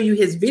he can show you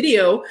his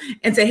video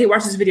and say, hey,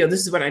 watch this video.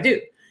 This is what I do.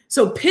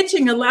 So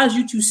pitching allows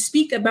you to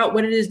speak about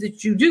what it is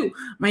that you do.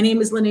 My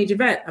name is Lynette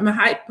Javette. I'm a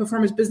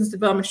high-performance business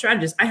development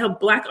strategist. I help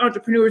Black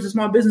entrepreneurs and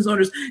small business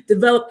owners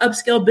develop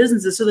upscale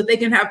businesses so that they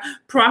can have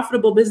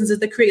profitable businesses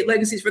that create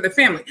legacies for their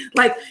family.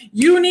 Like,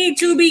 you need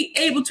to be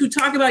able to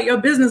talk about your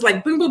business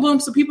like boom, boom, boom,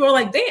 so people are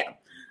like, damn,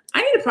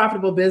 I need a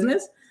profitable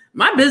business.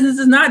 My business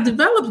is not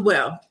developed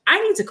well.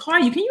 I need to call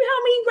you. Can you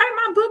help me write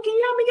my book? Can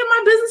you help me get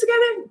my business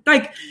together?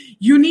 Like,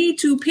 you need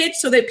to pitch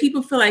so that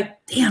people feel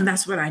like, damn,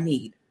 that's what I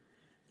need.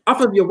 Off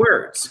of your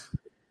words.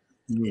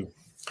 Mm-hmm.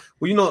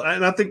 Well,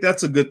 and I think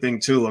that's a good thing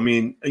too. I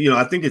mean,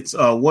 I think it's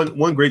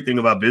one great thing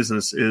about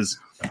business is,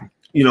 if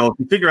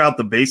you figure out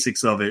the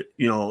basics of it,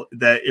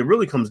 that it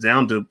really comes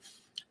down to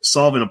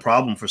solving a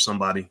problem for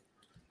somebody.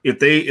 If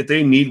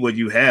they need what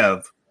you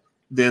have,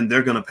 then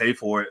they're going to pay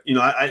for it.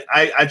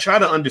 I try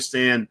to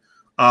understand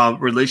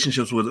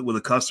relationships with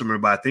a customer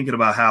by thinking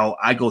about how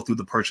I go through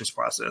the purchase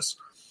process.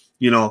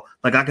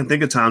 Like I can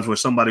think of times where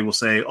somebody will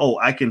say, oh,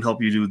 I can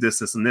help you do this,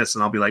 this, and this.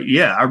 And I'll be like,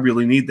 yeah, I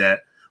really need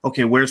that.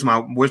 Okay, where's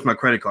my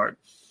credit card?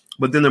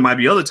 But then there might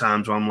be other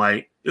times where I'm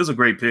like, it was a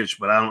great pitch,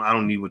 but I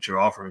don't need what you're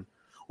offering,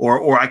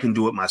 or I can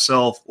do it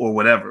myself or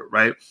whatever.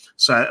 Right.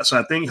 So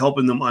I think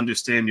helping them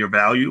understand your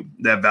value,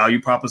 that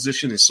value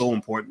proposition is so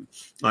important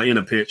in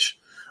a pitch.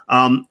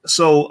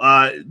 So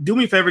do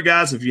me a favor,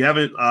 guys. If you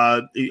haven't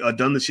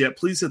done this yet,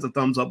 please hit the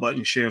thumbs up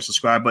button, share, and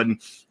subscribe button.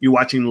 You're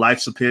watching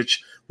Life's a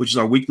Pitch, which is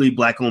our weekly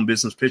Black-owned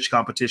business pitch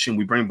competition.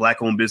 We bring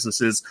Black-owned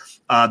businesses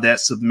that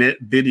submit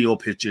video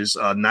pitches,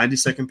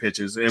 90-second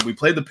pitches, and we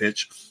play the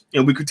pitch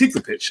and we critique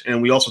the pitch.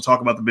 And we also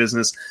talk about the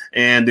business,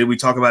 and then we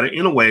talk about it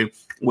in a way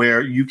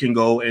where you can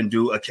go and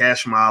do a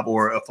cash mob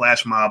or a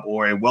flash mob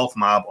or a wealth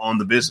mob on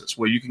the business,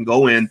 where you can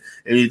go in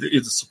and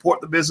either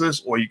support the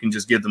business, or you can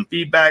just give them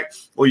feedback,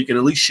 or you can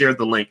at least share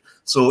the link.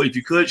 So if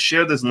you could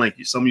share this link,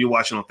 some of you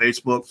watching on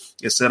Facebook,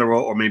 etc.,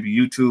 or maybe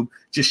YouTube,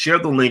 just share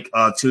the link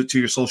to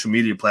your social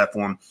media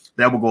platform.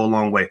 That will go a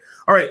long way.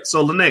 All right.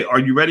 So Lene, are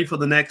you ready for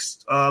the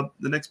next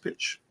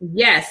pitch?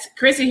 Yes.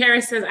 Chrissy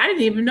Harris says, I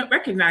didn't even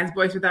recognize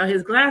Boyce without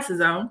his glasses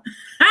on.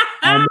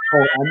 I know.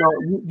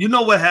 You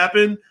know what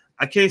happened?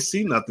 I can't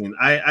see nothing.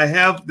 I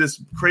have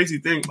this crazy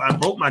thing. I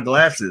broke my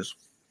glasses.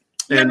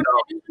 And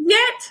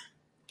yet?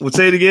 We'll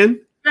say it again.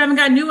 You haven't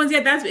got new ones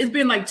yet. It's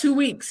been like 2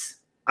 weeks.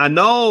 I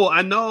know.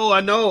 I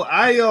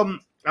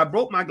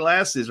broke my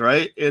glasses,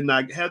 right? And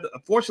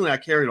fortunately I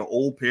carried an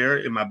old pair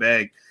in my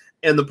bag.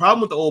 And the problem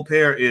with the old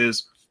pair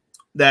is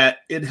that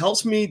it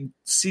helps me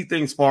see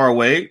things far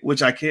away,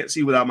 which I can't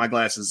see without my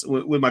glasses.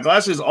 With my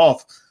glasses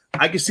off,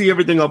 I can see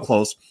everything up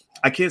close.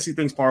 I can't see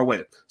things far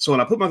away. So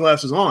when I put my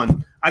glasses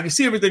on, I can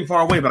see everything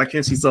far away, but I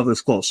can't see stuff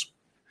that's close.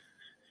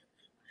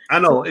 I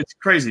know, it's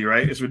crazy,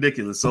 right? It's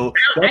ridiculous. So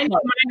I need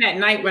mine at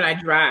night when I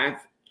drive.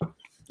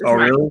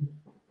 Really?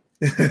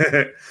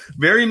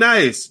 Very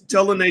nice.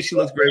 Tell Lene she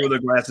looks great with her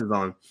glasses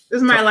on.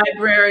 This is my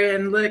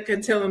librarian. Look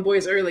and telling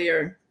boys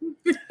earlier.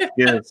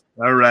 Yes.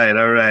 All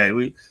right.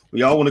 We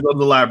all want to go to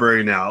the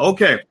library now.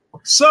 Okay.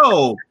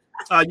 So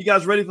you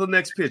guys ready for the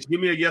next pitch? Give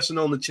me a yes or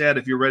no in the chat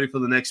if you're ready for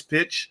the next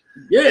pitch.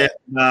 Yeah.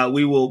 And,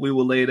 we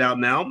will lay it out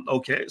now.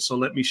 Okay. So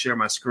let me share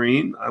my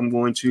screen. I'm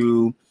going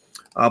to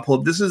pull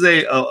up. This is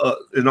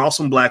an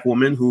awesome Black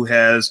woman who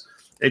has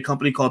a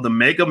company called the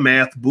Mega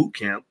Math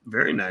Bootcamp.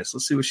 Very nice.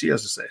 Let's see what she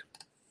has to say.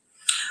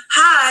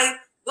 Hi,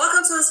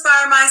 welcome to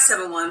Inspire My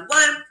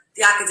 711,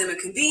 the academic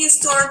convenience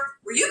store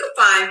where you can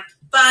find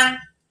fun,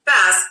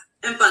 fast,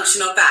 and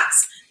functional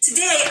facts.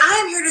 Today,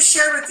 I am here to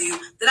share with you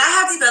that I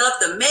have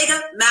developed the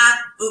Mega Math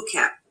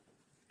Bootcamp,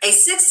 a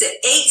 6 to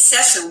 8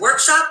 session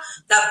workshop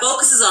that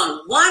focuses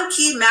on one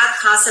key math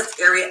concept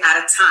area at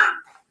a time.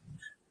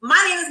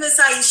 My name is Miss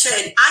Aisha,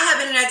 and I have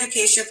been in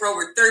education for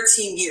over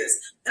 13 years.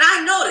 And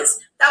I noticed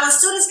that when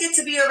students get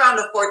to be around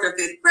the 4th or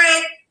 5th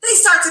grade, they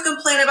start to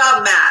complain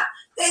about math.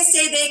 They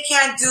say they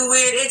can't do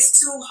it. It's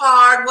too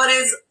hard. What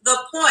is the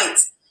point?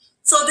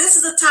 So this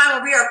is a time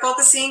where we are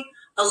focusing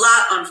a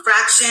lot on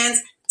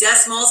fractions,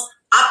 decimals,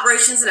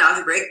 operations, and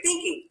algebraic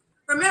thinking.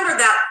 Remember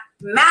that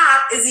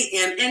math is the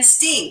M in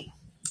STEAM: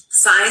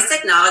 science,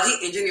 technology,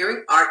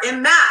 engineering, art,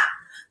 and math.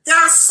 There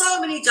are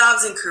so many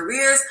jobs and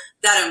careers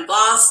that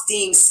involve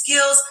STEAM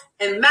skills,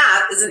 and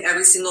math is in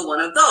every single one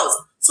of those.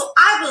 So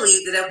I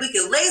believe that if we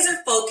can laser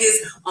focus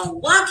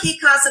on one key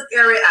concept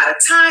area at a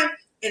time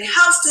and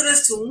help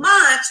students to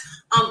munch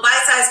on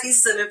bite-sized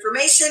pieces of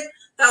information,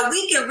 that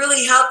we can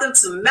really help them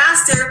to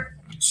master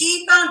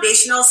key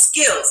foundational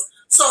skills.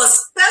 So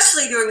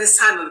especially during this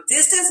time of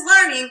distance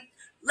learning,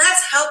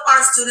 let's help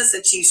our students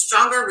achieve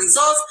stronger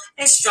results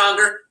and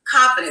stronger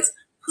confidence.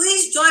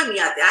 Please join me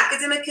at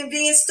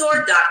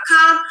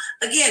theacademicconvenience.store.com.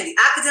 Again,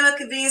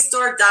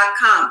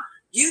 theacademicconvenience.store.com.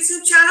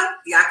 YouTube channel,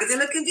 The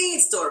Academic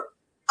Convenience Store.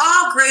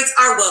 All grades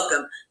are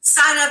welcome.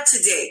 Sign up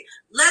today.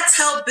 Let's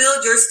help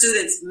build your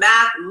students'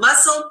 math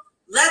muscle.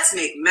 Let's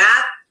make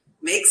math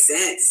make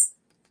sense.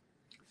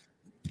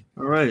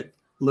 All right,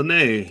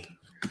 Lene,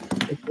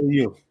 what's for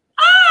you?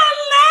 I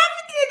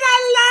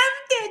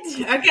loved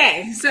it.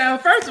 Okay, so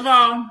first of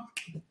all,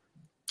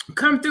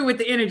 come through with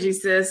the energy,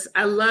 sis.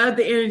 I love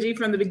the energy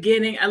from the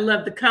beginning. I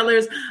love the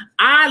colors.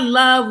 I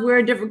love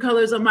wearing different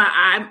colors on my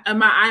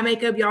eye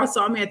makeup. Y'all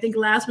saw me, I think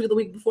last week or the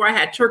week before, I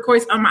had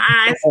turquoise on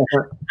my eyes.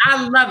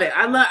 I love it.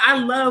 I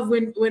love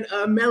when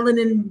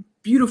melanin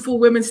beautiful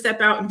women step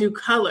out and do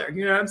color.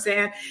 You know what I'm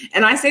saying?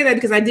 And I say that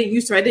because I didn't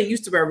used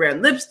to wear red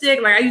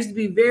lipstick. Like I used to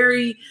be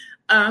very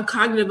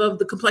cognitive of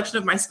the complexion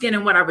of my skin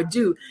and what I would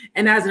do.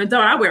 And as an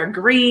adult, I wear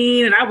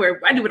green and I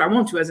do what I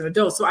want to as an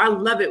adult. So I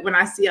love it when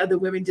I see other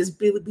women just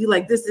be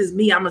like, this is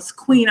me. I'm a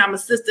queen. I'm a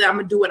sister. I'm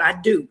gonna do what I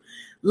do.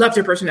 Loved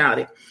her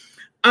personality.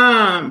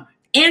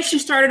 And she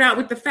started out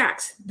with the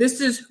facts.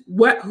 This is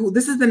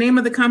the name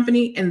of the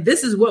company, and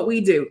this is what we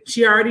do.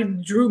 She already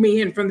drew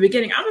me in from the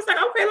beginning. I was like,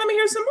 okay, let me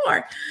hear some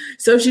more.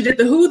 So she did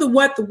the who, the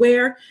what, the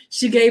where.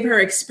 She gave her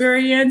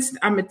experience.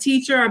 I'm a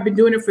teacher. I've been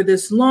doing it for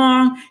this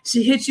long.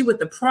 She hit you with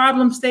the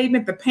problem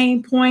statement, the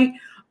pain point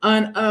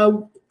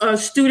on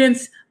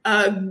students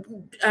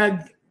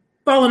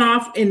fallen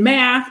off in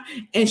math,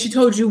 and she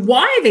told you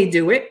why they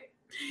do it.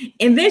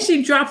 And then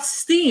she dropped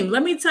STEAM.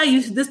 Let me tell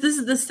you, this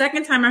is the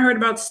second time I heard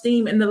about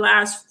STEAM in the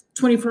last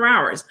 24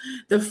 hours.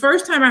 The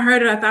first time I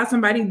heard it, I thought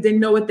somebody didn't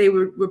know what they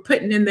were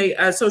putting in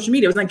the social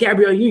media. It was like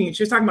Gabrielle Union.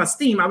 She was talking about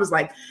STEAM. I was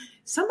like,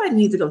 somebody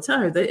needs to go tell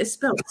her that it's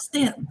spelled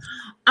STEM.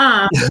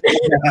 But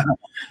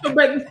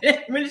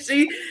when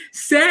she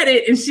said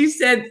it and she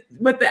said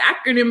what the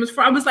acronym was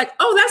for, I was like,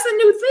 oh, that's a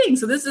new thing.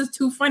 So this is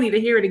too funny to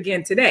hear it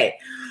again today.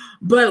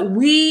 But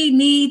we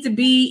need to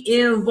be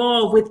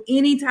involved with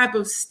any type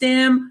of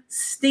STEM,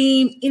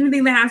 STEAM,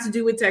 anything that has to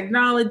do with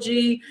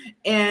technology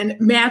and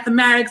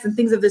mathematics and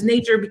things of this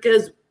nature,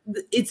 because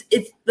it's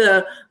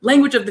the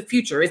language of the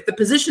future. It's the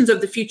positions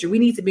of the future. We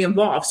need to be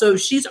involved. So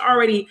she's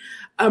already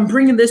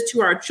bringing this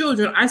to our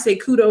children. I say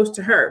kudos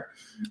to her.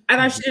 I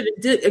thought she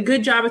did a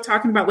good job of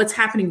talking about what's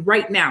happening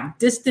right now.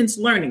 Distance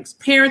learning.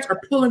 Parents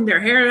are pulling their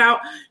hair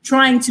out,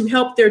 trying to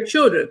help their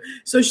children.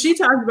 So she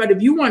talked about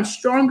if you want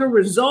stronger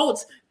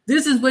results,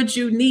 this is what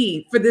you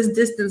need for this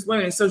distance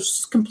learning. So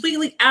it's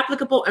completely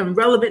applicable and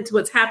relevant to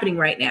what's happening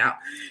right now.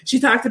 She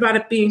talked about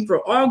it being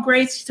for all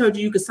grades. She told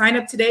you could sign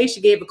up today.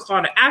 She gave a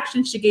call to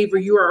action. She gave her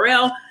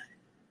URL.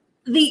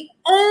 The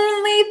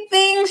only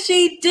thing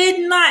she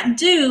did not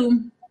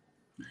do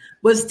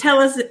was tell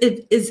us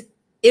if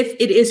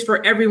it is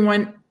for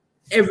everyone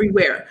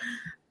everywhere.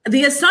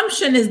 The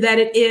assumption is that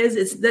it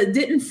is. That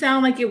didn't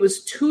sound like it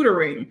was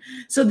tutoring.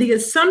 So the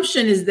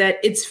assumption is that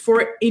it's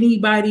for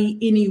anybody,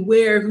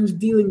 anywhere who's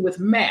dealing with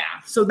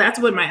math. So that's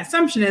what my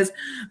assumption is.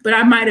 But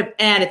I might have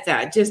added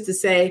that just to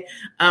say,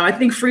 I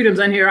think Freedom's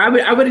on here. I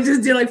would have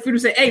just did like Freedom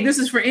say, hey, this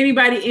is for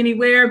anybody,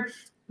 anywhere.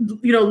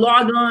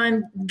 Log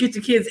on, get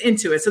your kids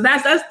into it. So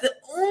that's the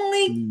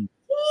only teeny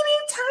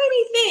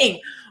tiny thing.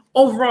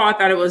 Overall, I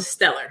thought it was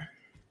stellar.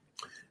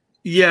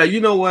 Yeah, you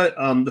know what?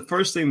 The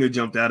first thing that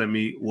jumped out at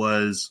me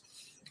was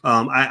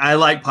I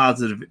like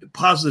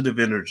positive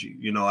energy.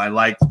 I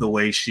liked the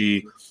way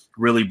she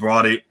really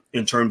brought it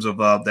in terms of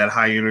that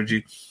high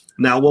energy.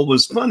 Now, what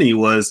was funny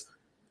was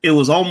it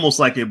was almost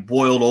like it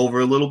boiled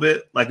over a little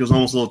bit, like it was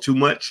almost a little too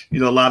much. A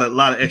lot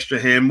of extra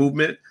hand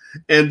movement,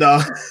 and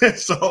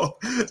so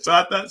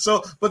I thought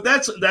so. But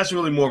that's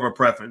really more of a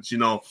preference.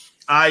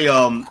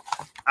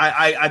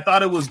 I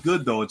thought it was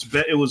good though.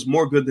 It was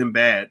more good than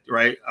bad,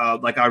 right?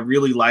 Like I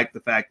really like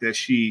the fact that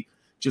she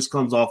just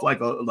comes off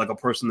like a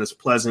person that's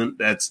pleasant,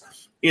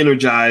 that's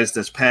energized,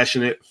 that's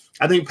passionate.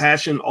 I think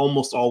passion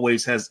almost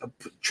always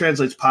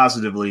translates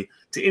positively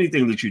to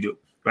anything that you do,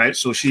 right?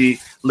 So she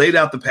laid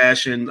out the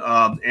passion,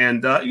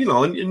 and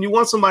you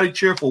want somebody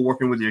cheerful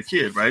working with your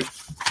kid, right?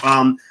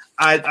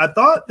 I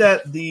thought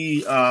that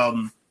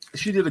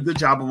she did a good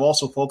job of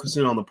also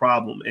focusing on the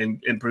problem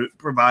and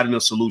providing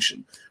a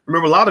solution.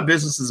 Remember, a lot of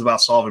business is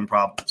about solving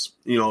problems,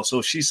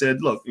 so she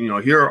said, look,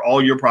 here are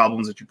all your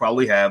problems that you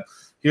probably have.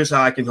 Here's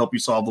how I can help you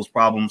solve those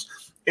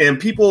problems. And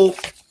people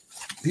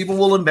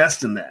will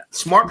invest in that.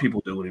 Smart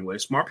people do anyway.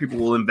 Smart people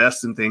will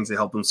invest in things that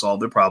help them solve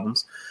their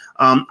problems.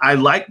 I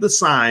like the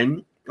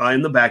sign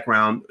in the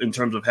background in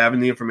terms of having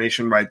the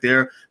information right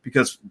there,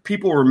 because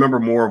people remember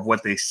more of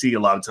what they see a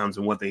lot of times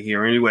than what they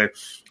hear anyway.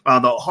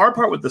 The hard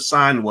part with the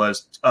sign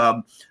was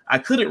I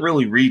couldn't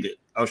really read it.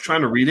 I was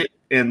trying to read it,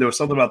 and there was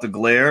something about the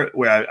glare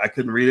where I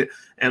couldn't read it.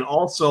 And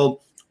also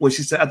when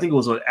she said, I think it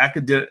was an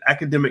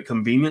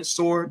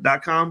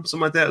academicconvenience.com,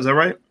 something like that. Is that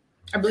right?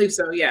 I believe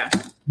so. Yeah.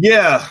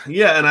 Yeah.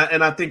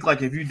 And I think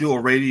like if you do a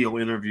radio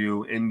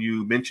interview and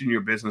you mention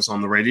your business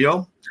on the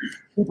radio,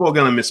 people are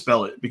going to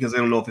misspell it because they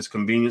don't know if it's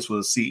convenience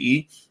with a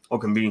CE or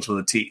convenience with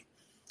a T.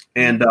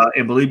 And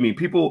believe me,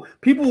 people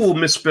will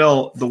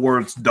misspell the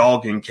words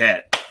dog and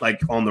cat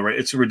like on the radio.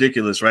 It's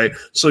ridiculous, right?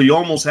 So you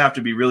almost have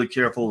to be really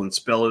careful and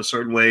spell it a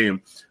certain way and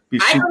be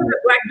super. I go to the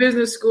Black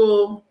Business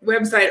School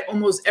website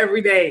almost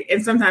every day,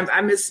 and sometimes I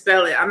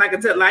misspell it. I'm not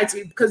going to lie to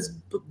you, because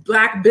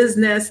Black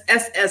Business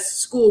SS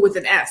School with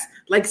an S,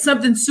 like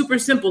something super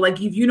simple. Like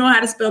if you know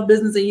how to spell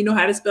business and you know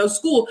how to spell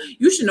school,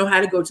 you should know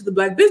how to go to the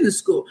Black Business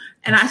School.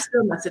 And I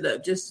still mess it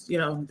up. Just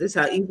this is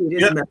how easy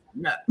it is to mess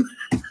it up.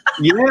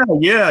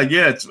 Yeah.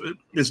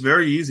 It's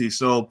very easy.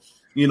 So,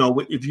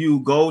 if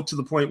you go to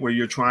the point where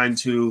you're trying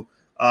to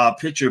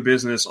pitch your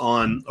business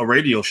on a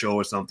radio show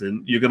or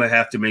something, you're going to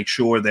have to make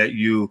sure that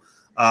you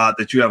have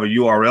a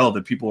URL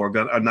that people are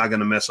not going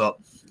to mess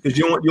up, because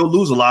you'll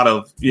lose a lot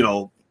of,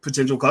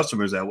 potential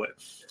customers that way.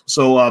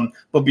 So,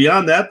 but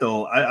beyond that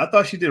though, I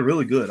thought she did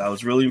really good. I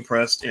was really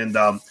impressed. And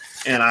I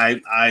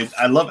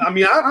love,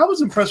 I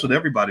was impressed with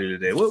everybody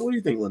today. What do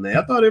you think, Lene?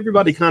 I thought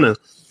everybody kind of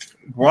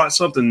brought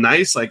something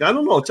nice. Like, I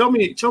don't know. Tell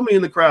me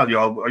in the crowd,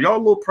 y'all. Are y'all a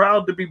little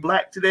proud to be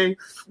Black today?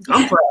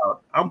 I'm proud.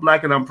 I'm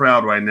Black and I'm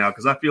proud right now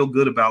because I feel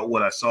good about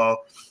what I saw.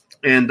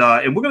 And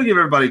we're going to give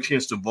everybody a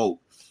chance to vote.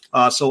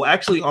 So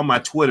actually on my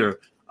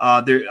Twitter,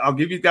 I'll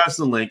give you guys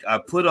the link. I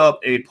put up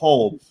a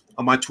poll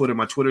on my Twitter.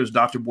 My Twitter is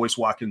Dr. Boyce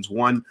Watkins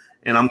 1.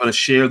 And I'm going to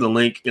share the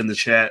link in the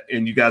chat.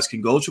 And you guys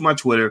can go to my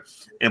Twitter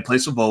and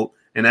place a vote.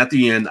 And at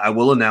the end, I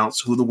will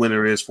announce who the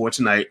winner is for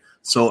tonight.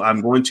 So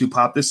I'm going to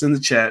pop this in the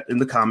chat, in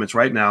the comments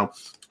right now.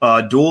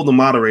 Dual, the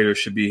moderator,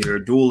 should be here.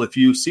 Dual, if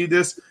you see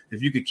this,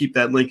 if you could keep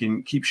that link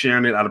and keep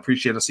sharing it, I'd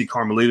appreciate it. I see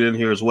Carmelita in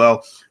here as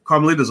well.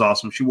 Carmelita's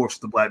awesome. She works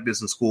at the Black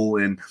Business School.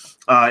 And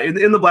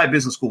in the Black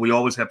Business School, we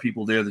always have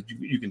people there that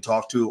you can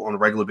talk to on a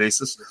regular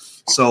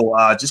basis. So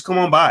just come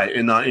on by.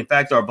 And in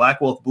fact, our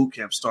Black Wealth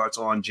Bootcamp starts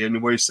on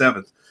January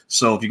 7th.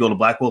 So if you go to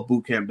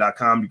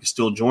blackwealthbootcamp.com, you can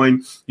still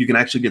join. You can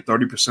actually get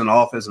 30%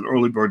 off as an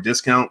early bird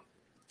discount.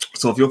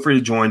 So feel free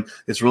to join.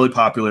 It's really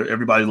popular.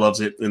 Everybody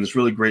loves it. And it's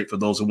really great for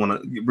those who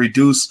want to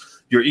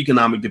reduce your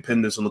economic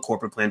dependence on the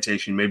corporate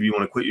plantation. Maybe you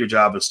want to quit your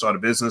job and start a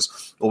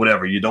business or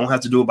whatever. You don't have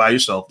to do it by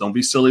yourself. Don't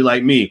be silly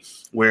like me,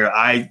 where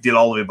I did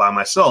all of it by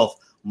myself.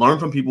 Learn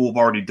from people who've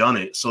already done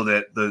it so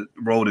that the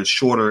road is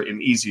shorter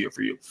and easier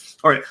for you.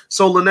 All right.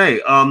 So Lene,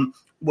 I'm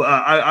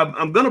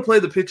going to play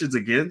the pictures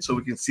again so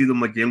we can see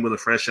them again with a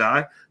fresh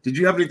eye. Did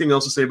you have anything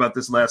else to say about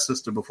this last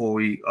sister before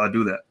we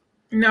do that?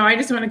 No, I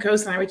just want to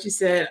co-sign what you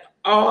said.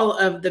 All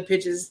of the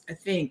pitches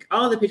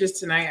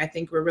tonight, I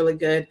think were really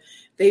good.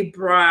 They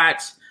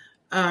brought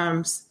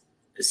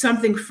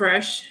something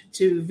fresh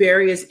to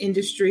various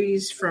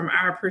industries from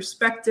our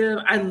perspective.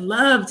 I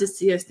love to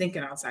see us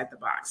thinking outside the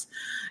box.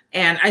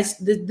 And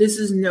this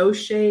is no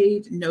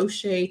shade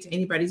to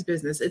anybody's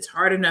business. It's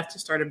hard enough to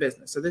start a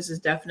business. So this is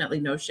definitely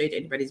no shade to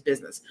anybody's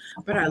business.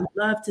 But I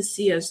love to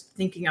see us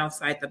thinking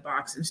outside the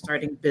box and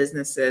starting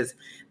businesses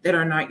that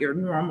are not your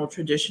normal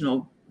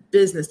traditional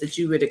business that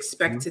you would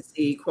expect to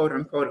see, quote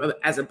unquote,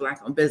 as a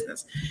Black-owned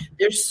business.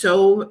 There's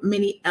so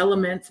many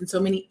elements and so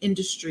many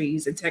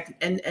industries and tech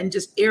and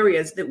just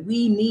areas that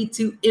we need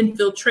to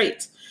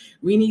infiltrate.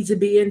 We need to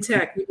be in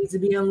tech. We need to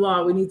be in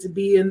law. We need to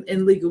be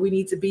in legal. We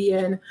need to be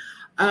in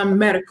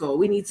medical.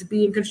 We need to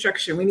be in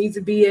construction. We need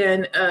to be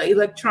in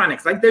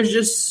electronics. Like there's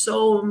just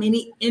so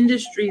many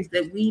industries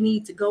that we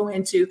need to go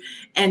into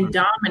and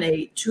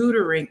dominate: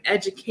 tutoring,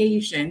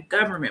 education,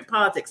 government,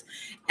 politics.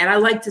 And I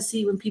like to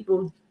see when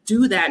people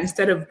do that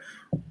instead of,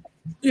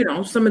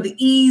 some of the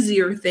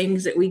easier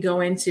things that we go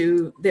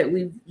into that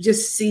we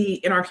just see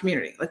in our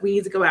community. Like we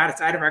need to go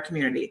outside of our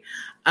community,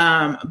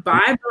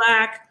 buy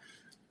Black,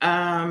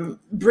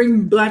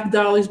 bring Black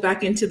dollars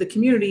back into the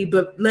community,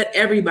 but let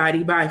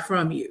everybody buy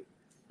from you.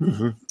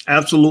 Mm-hmm.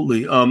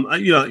 Absolutely.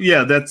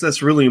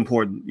 That's really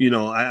important.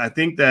 I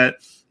think that,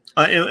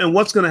 and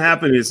what's going to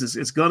happen is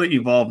it's going to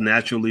evolve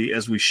naturally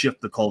as we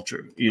shift the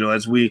culture.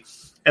 As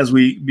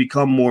we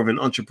become more of an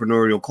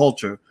entrepreneurial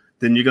culture,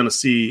 then you're going to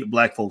see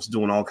Black folks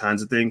doing all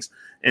kinds of things.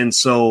 And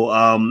so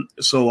I'm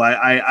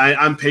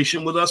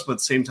patient with us, but at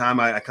the same time,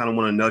 I kind of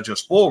want to nudge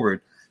us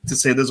forward to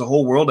say there's a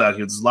whole world out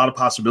here. There's a lot of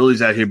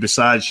possibilities out here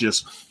besides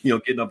just,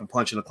 getting up and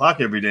punching the clock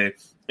every day.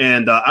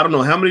 And I don't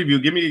know how many of you,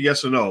 give me a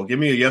yes or no. Give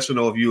me a yes or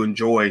no if you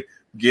enjoy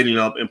getting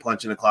up and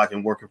punching the clock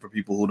and working for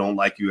people who don't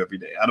like you every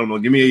day. I don't know.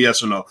 Give me a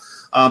yes or no.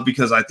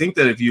 Because I think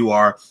that if you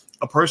are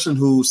a person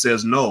who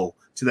says no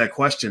to that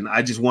question,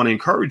 I just want to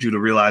encourage you to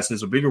realize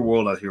there's a bigger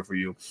world out here for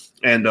you.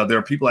 And there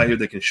are people out here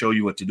that can show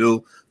you what to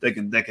do, that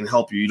can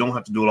help you. You don't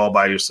have to do it all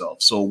by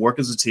yourself. So work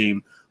as a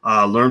team.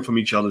 Learn from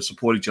each other,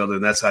 support each other,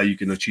 and that's how you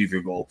can achieve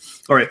your goal.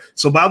 All right.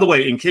 So, by the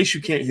way, in case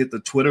you can't hit the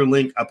Twitter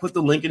link, I put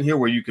the link in here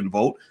where you can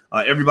vote.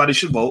 Everybody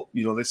should vote.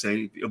 They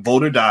say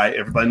vote or die.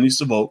 Everybody needs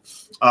to vote.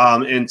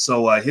 And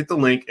so hit the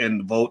link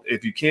and vote.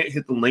 If you can't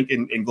hit the link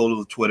and go to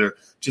the Twitter,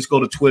 just go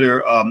to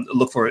Twitter.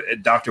 Look for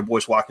Dr.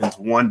 Boyce Watkins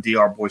 1,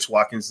 Dr. Boyce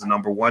Watkins, the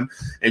number 1,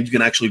 and you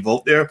can actually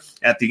vote there.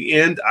 At the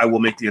end, I will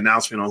make the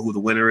announcement on who the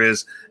winner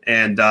is,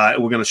 and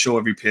we're going to show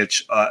every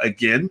pitch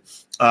again.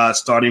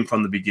 Starting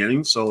from the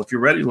beginning. So if you're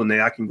ready,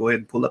 Lene, I can go ahead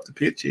and pull up the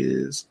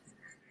pitches.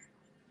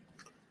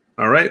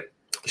 All right.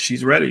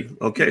 She's ready.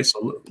 Okay.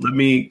 So let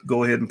me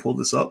go ahead and pull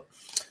this up.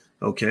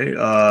 Okay.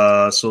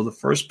 So the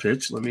first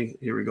pitch,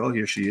 here we go.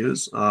 Here she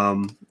is.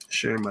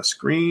 Sharing my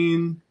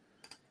screen.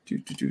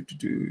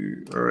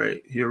 All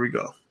right. Here we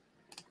go.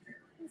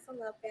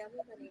 Hello, family.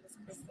 My name is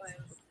Chris Lang,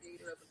 the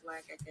creator of the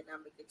Black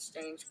Economic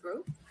Exchange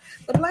Group.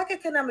 The Black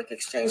Economic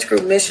Exchange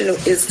Group mission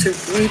is to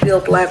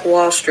rebuild Black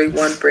Wall Street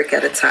one brick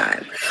at a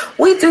time.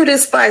 We do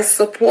this by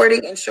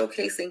supporting and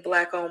showcasing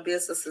Black-owned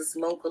businesses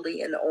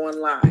locally and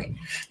online.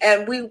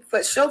 And we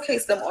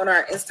showcase them on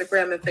our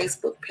Instagram and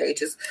Facebook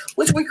pages,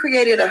 which we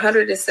created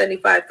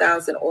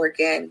 175,000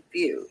 organic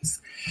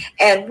views.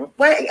 And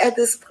right at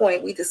this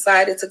point, we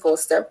decided to go a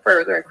step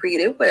further and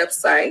create a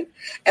website.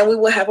 And we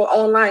will have an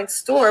online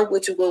store,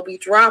 which will be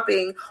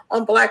dropping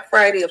on Black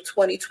Friday of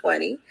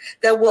 2020,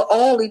 that will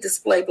only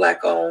display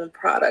Black-owned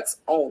products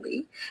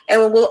only.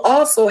 And we'll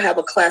also have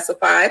a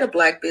classified, a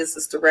Black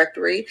business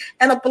directory,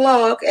 and a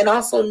blog, and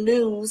also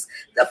news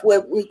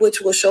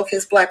which will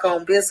showcase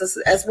Black-owned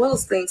businesses, as well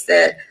as things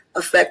that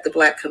affect the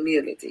Black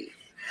community.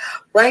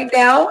 Right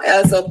now,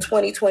 as of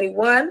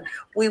 2021,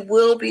 we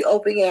will be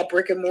opening a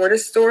brick and mortar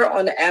store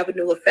on the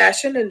Avenue of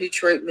Fashion in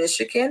Detroit,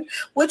 Michigan,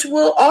 which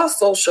will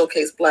also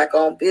showcase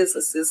Black-owned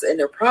businesses and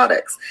their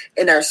products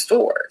in our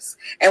stores.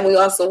 And we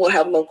also will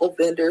have local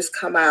vendors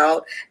come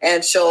out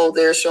and show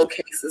their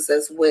showcases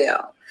as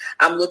well.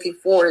 I'm looking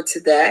forward to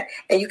that.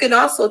 And you can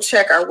also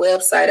check our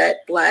website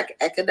at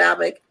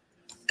blackeconomic.com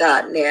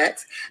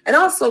blackacademic.net, and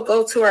also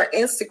go to our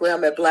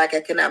Instagram at Black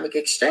Economic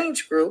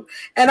Exchange Group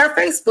and our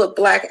Facebook,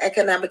 Black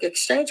Economic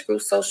Exchange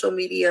Group Social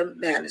Media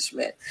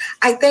Management.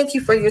 I thank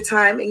you for your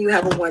time, and you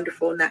have a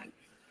wonderful night.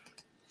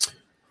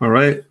 All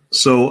right.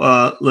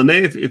 So,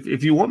 Lene,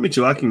 if you want me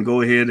to, I can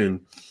go ahead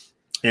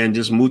and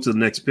just move to the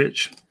next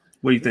pitch.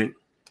 What do you think?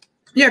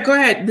 Yeah, go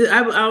ahead.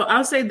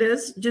 I'll say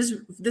this. Just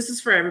this is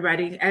for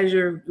everybody as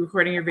you're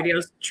recording your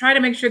videos. Try to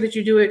make sure that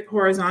you do it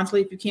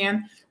horizontally if you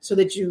can, so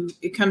that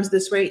it comes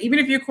this way. Even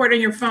if you record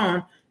on your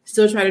phone,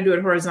 still try to do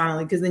it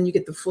horizontally, because then you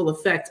get the full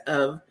effect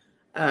of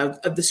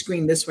the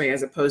screen this way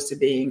as opposed to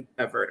being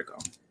a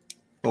vertical.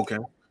 Okay.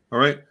 All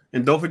right.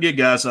 And don't forget,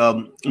 guys,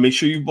 make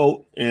sure you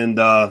vote, and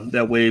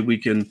that way we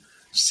can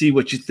see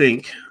what you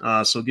think.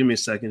 So give me a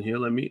second here.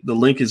 The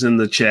link is in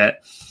the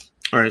chat.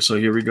 All right. So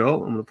here we go.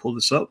 I'm going to pull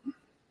this up.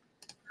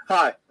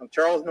 Hi, I'm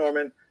Charles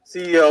Norman,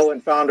 CEO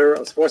and founder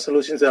of Sports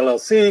Solutions,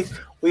 LLC.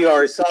 We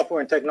are a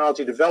software and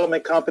technology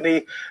development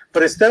company,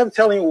 but instead of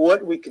telling you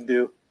what we can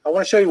do, I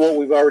want to show you what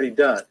we've already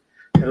done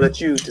and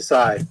let you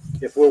decide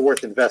if we're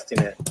worth investing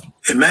in.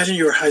 Imagine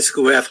you're a high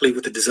school athlete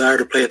with a desire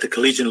to play at the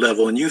collegiate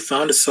level, and you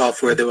found a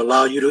software that will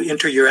allow you to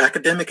enter your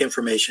academic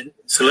information,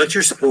 select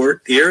your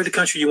sport, the area of the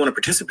country you want to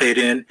participate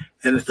in,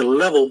 and at the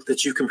level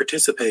that you can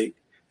participate.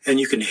 And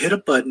you can hit a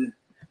button,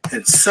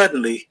 and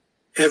suddenly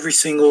every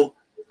single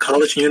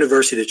college and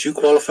university that you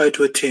qualify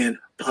to attend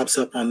pops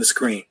up on the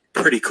screen.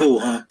 Pretty cool,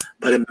 huh?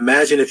 But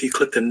imagine if you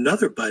clicked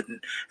another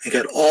button and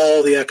got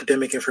all the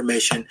academic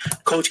information,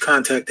 coach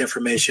contact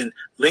information,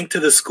 link to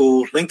the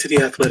school, link to the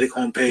athletic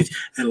homepage,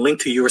 and link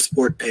to your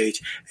sport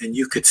page, and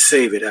you could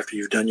save it after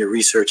you've done your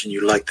research and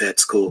you like that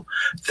school.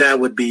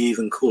 That would be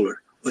even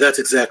cooler. Well, that's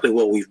exactly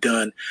what we've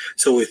done.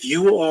 So if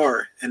you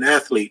are an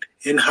athlete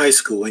in high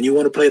school and you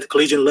want to play at the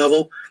collegiate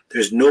level,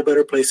 there's no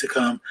better place to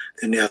come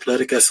than the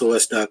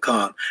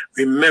athleticsos.com.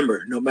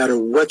 Remember, no matter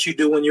what you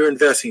do when you're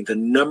investing, the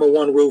number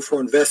one rule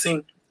for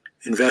investing,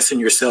 invest in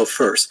yourself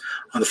first.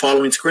 On the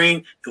following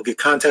screen, you'll get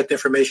contact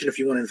information if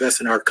you want to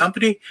invest in our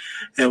company,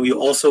 and we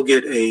also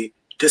get a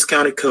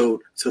discounted code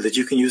so that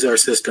you can use our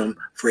system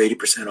for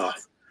 80%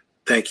 off.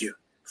 Thank you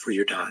for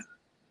your time.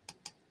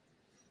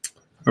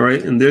 All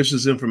right, and there's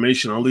this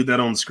information. I'll leave that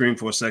on the screen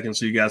for a second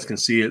so you guys can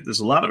see it.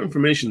 There's a lot of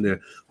information there.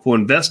 For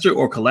investor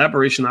or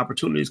collaboration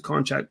opportunities,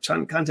 contact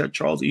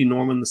Charles E.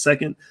 Norman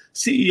II,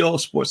 CEO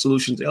of Sports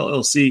Solutions,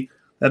 LLC.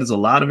 That is a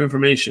lot of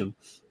information.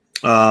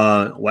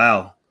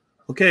 Wow.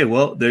 Okay,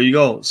 well, there you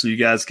go. So you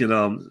guys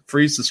can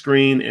freeze the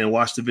screen and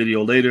watch the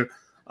video later.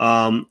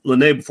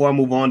 Lene, before I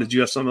move on, did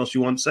you have something else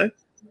you wanted to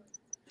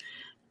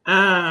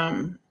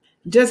say?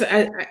 Just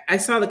I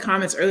saw the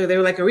comments earlier. They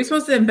were like, are we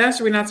supposed to invest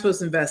or are we not supposed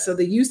to invest? So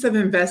the use of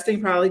investing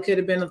probably could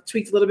have been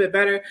tweaked a little bit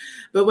better.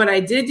 But what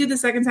I did do the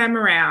second time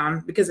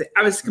around, because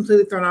I was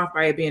completely thrown off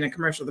by it being a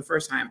commercial the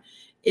first time,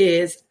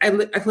 is I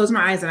closed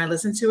my eyes and I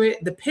listened to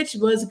it. The pitch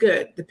was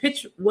good. The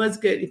pitch was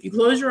good. If you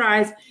close your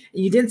eyes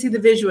and you didn't see the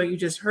visual, you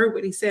just heard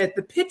what he said,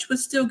 the pitch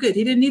was still good.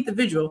 He didn't need the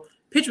visual.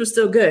 Pitch was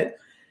still good.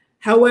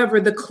 However,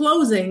 the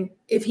closing,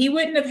 if he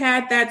wouldn't have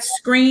had that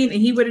screen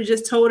and he would have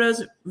just told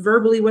us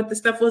verbally what the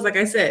stuff was, like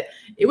I said,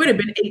 it would have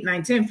been 8,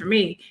 9, 10 for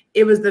me.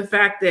 It was the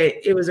fact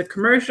that it was a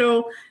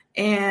commercial,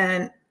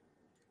 and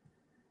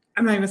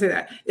I'm not even gonna say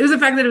that. It was the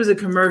fact that it was a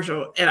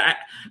commercial, and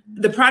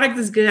the product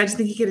is good. I just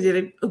think he could have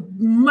did a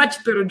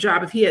much better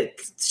job if he had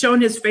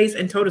shown his face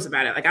and told us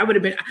about it. Like I would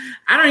have been.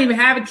 I don't even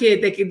have a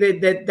kid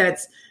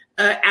that's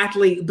an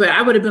athlete, but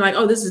I would have been like,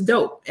 oh, this is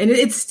dope, and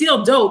it's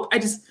still dope.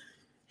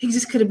 He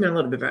just could have been a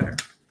little bit better.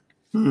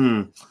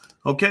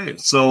 Okay.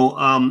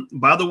 So,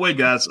 by the way,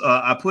 guys,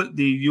 I put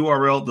the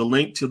URL, the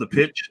link to the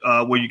pitch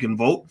where you can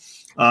vote.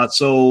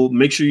 So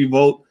make sure you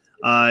vote.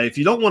 If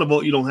you don't want to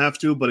vote, you don't have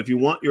to. But if you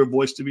want your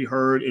voice to be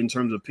heard in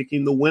terms of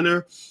picking the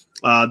winner,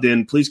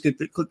 then please click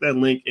that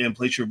link and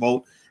place your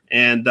vote.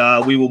 And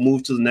we will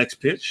move to the next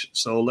pitch.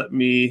 So let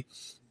me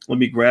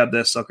grab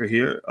that sucker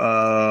here.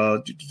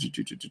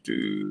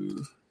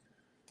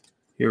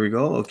 Here we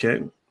go.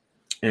 Okay.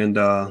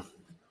 And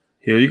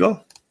here you go.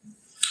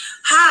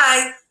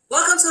 Hi,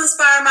 welcome to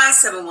Inspire My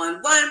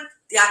 711,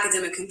 the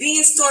academic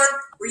convenience store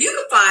where you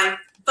can find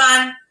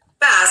fun,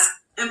 fast,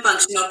 and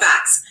functional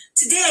facts.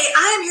 Today,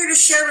 I am here to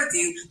share with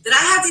you that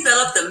I have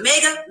developed the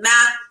Mega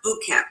Math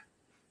Bootcamp,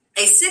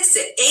 a 6 to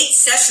 8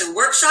 session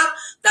workshop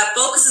that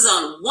focuses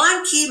on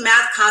one key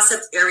math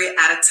concept area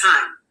at a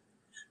time.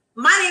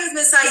 My name is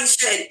Ms.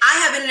 Aisha, and I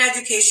have been in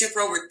education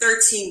for over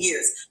 13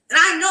 years. And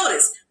I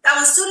noticed that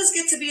when students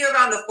get to be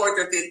around the 4th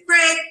or 5th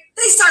grade,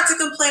 they start to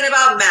complain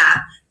about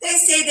math. They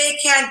say they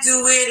can't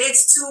do it.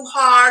 It's too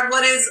hard.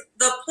 What is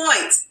the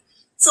point?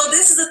 So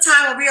this is a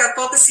time where we are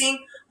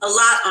focusing a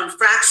lot on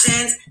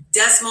fractions,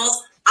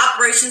 decimals,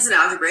 operations, and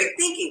algebraic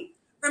thinking.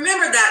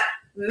 Remember that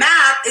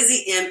math is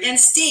the M in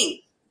STEAM: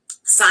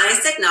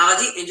 science,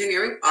 technology,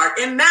 engineering, art,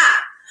 and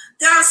math.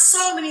 There are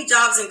so many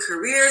jobs and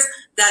careers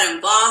that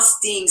involve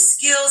STEAM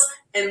skills,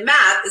 and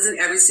math is in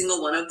every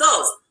single one of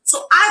those.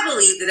 So I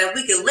believe that if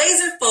we can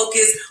laser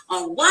focus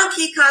on one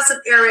key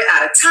concept area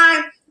at a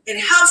time and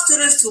help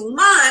students to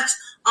munch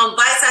on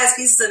bite-sized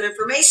pieces of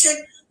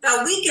information,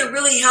 that we can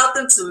really help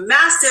them to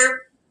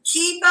master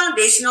key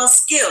foundational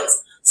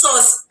skills. So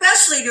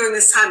especially during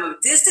this time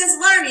of distance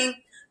learning,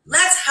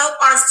 let's help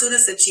our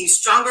students achieve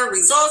stronger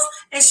results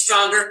and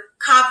stronger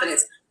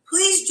confidence.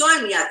 Please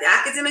join me at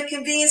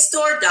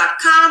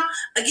theacademicconvenience.store.com.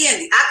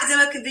 Again,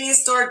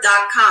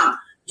 theacademicconvenience.store.com.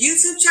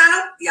 YouTube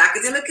channel, The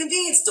Academic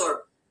Convenience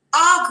Store.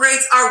 All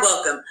grades are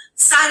welcome.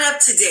 Sign up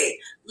today.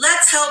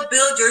 Let's help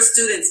build your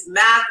students'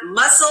 math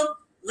muscle.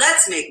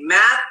 Let's make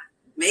math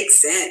make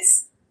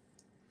sense.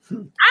 I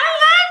loved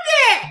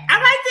it.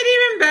 I liked it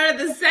even better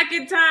the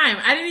second time.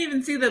 I didn't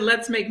even see the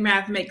let's make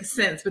math make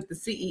sense with the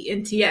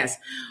CENTS.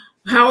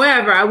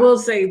 However, I will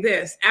say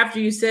this. After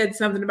you said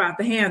something about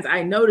the hands,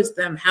 I noticed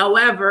them.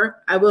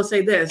 However, I will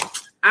say this.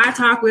 I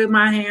talk with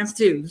my hands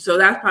too. So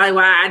that's probably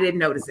why I didn't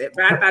notice it.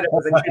 But I thought it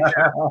was a good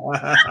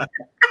job.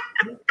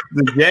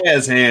 The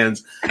jazz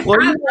hands.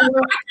 Well, I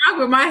talk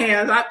with my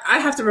hands. I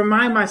have to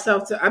remind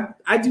myself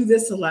I do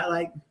this a lot,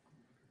 like,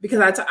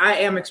 because I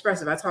am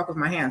expressive. I talk with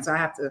my hands. So I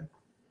have to.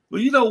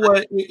 Well, you know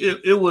what?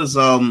 It was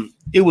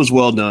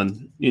well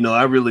done. You know,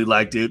 I really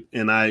liked it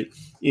and I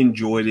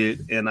enjoyed it,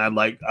 and I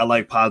like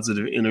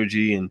positive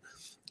energy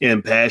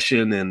and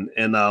passion and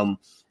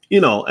you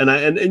know,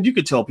 and you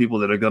could tell people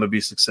that are going to be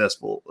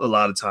successful a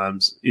lot of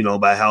times, you know,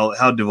 by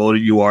how devoted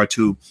you are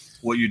to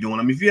what you're doing.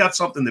 I mean, if you have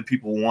something that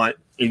people want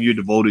and you're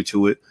devoted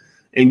to it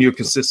and you're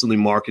consistently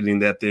marketing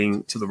that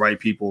thing to the right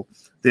people,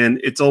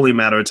 then it's only a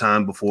matter of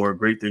time before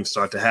great things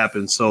start to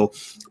happen. So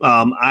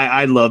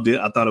I loved it.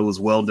 I thought it was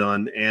well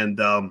done. And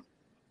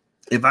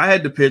if I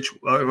had to pitch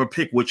or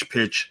pick which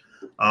pitch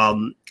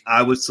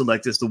I would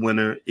select as the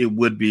winner, it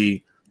would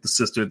be the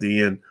sister at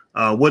the end.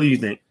 What do you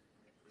think?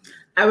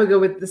 I would go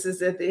with the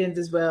sister at the end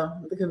as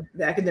well, the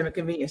Academic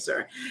Convenience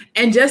Store.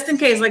 And just in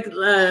case, like,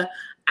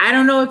 I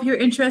don't know if you're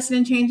interested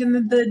in changing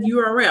the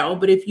URL,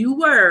 but if you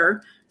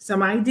were,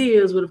 some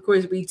ideas would, of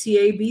course, be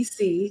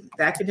TABC,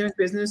 the Academic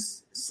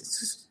Business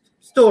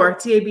Store,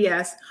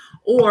 TABS,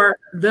 or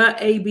the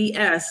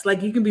ABS.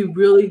 Like, you can be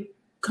you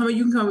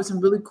can come up with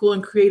some really cool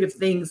and creative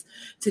things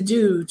to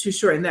do to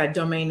shorten that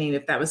domain name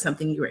if that was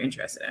something you were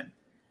interested in.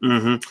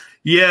 Mm-hmm.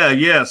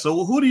 Yeah.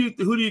 So who do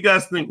you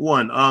guys think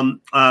won?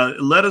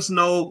 Let us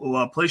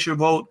know. Place your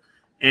vote,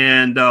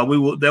 and we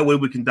will. That way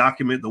we can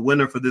document the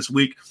winner for this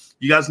week.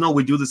 You guys know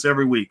we do this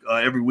every week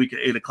at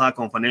 8:00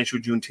 on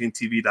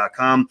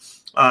financialjuneteenth.tv.com.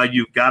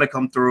 You've got to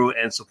come through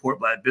and support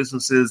Black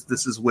businesses.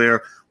 This is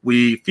where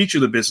we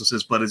feature the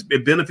businesses, but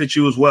it benefits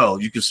you as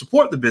well. You can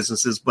support the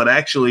businesses, but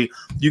actually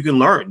you can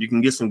learn. You can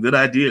get some good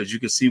ideas. You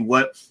can see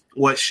what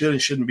should and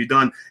shouldn't be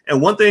done.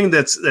 And one thing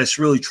that's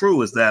really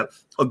true is that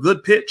a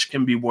good pitch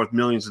can be worth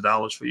millions of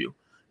dollars for you.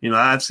 You know,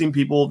 I've seen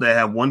people that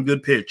have one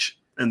good pitch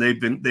and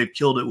they've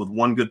killed it with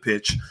one good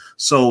pitch.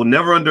 So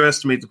never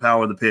underestimate the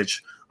power of the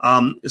pitch.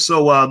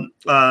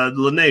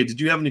 Lene, did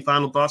you have any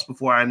final thoughts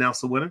before I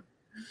announce the winner?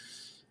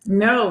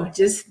 No,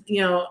 just,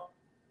 you know,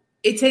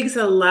 it takes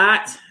a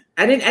lot.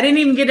 I didn't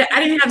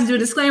have to do a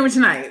disclaimer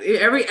tonight.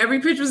 Every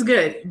pitch was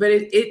good, but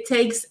it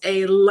takes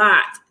a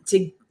lot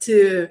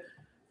to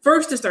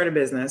first to start a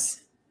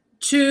business,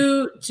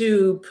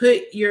 to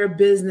put your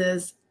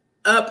business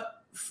up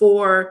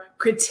for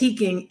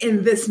critiquing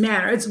in this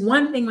manner. It's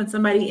one thing when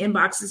somebody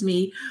inboxes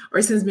me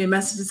or sends me a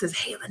message and says,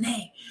 "Hey,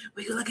 Lene,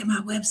 will you look at my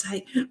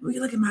website? Will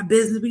you look at my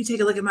business? Will you take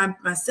a look at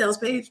my sales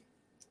page?"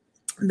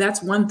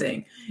 That's one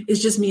thing.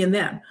 It's just me and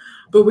them.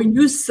 But when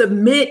you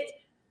submit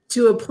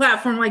to a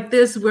platform like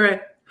this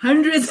where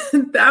hundreds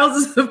and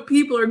thousands of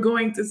people are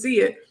going to see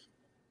it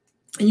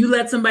and you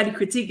let somebody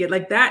critique it,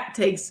 like, that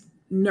takes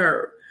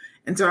nerve.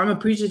 And so I'm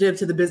appreciative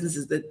to the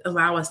businesses that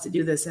allow us to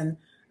do this and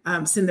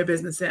send their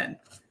business in.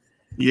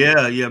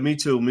 Yeah, me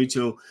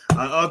too.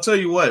 I'll tell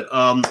you what,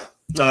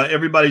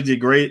 everybody did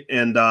great,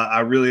 and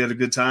I really had a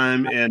good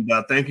time. And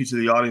thank you to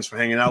the audience for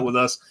hanging out with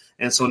us.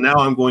 And so now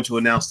I'm going to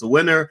announce the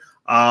winner.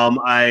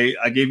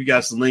 I gave you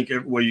guys the link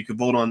where you could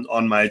vote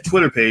on my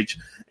Twitter page,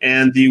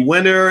 and the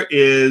winner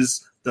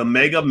is the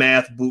Mega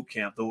Math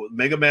Bootcamp. The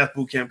Mega Math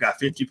Bootcamp got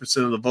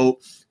 50% of the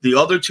vote. The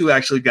other two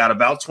actually got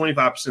about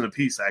 25%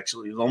 apiece,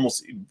 actually. It was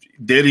almost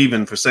dead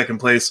even for second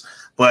place,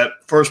 but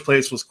first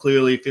place was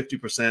clearly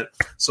 50%.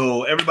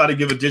 So everybody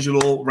give a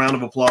digital round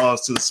of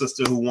applause to the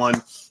sister who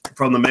won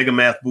from the Mega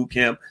Math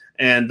Bootcamp.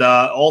 And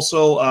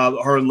also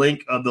her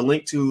link, the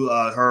link to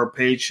her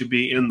page should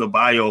be in the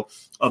bio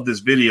of this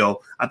video.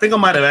 I think I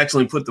might have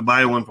actually put the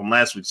bio in from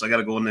last week, so I got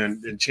to go in there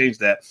and change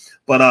that.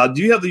 But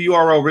do you have the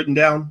URL written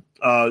down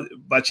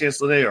by chance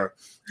today, or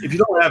if you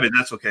don't have it,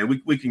 that's okay.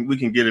 We can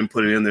get it and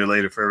put it in there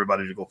later for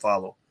everybody to go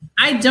follow.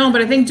 I don't,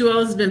 but I think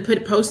Joelle has been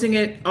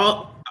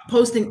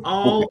posting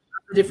all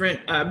different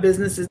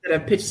businesses that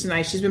have pitched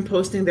tonight. She's been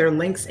posting their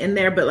links in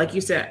there, but like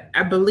you said,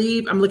 I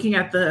believe I'm looking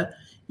at the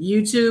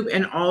YouTube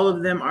and all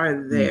of them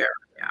are there.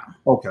 Yeah.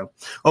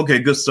 Okay,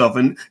 good stuff.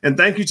 And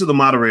thank you to the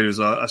moderators.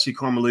 I see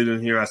Carmelita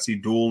in here. I see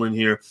Duel in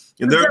here,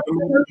 and there are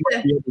others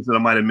that I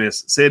might have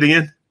missed. Say it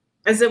again.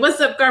 I said, "What's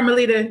up,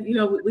 Carmelita?" You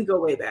know, we go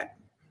way back.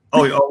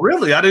 Oh,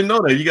 really? I didn't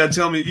know that. You got to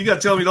tell me. You got to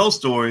tell me those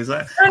stories.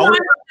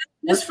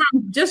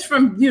 just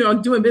from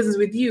doing business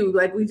with you,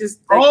 like we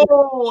just. Like, I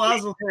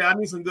was okay. I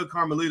need some good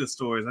Carmelita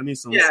stories. I need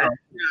some. Yeah,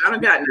 I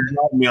don't got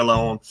nothing. Me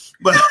alone.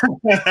 But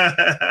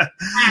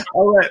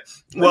all right.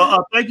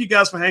 Well, thank you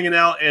guys for hanging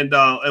out, and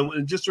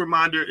just a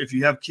reminder: if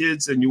you have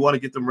kids and you want to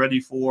get them ready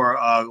for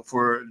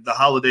the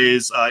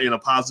holidays in a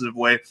positive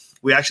way,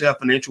 we actually have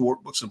financial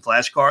workbooks and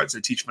flashcards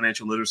that teach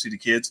financial literacy to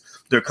kids.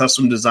 They're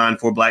custom designed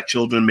for Black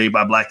children, made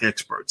by Black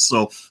experts.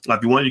 So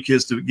if you want your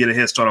kids to get a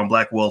head start on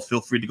Black wealth, feel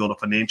free to go to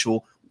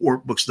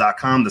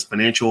financialworkbooks.com. That's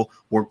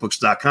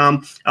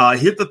financialworkbooks.com.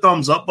 Hit the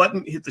thumbs up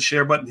button, hit the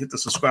share button, hit the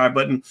subscribe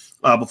button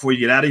before you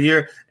get out of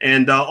here.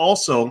 And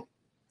also,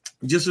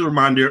 just a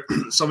reminder,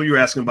 some of you are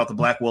asking about the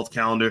Black Wealth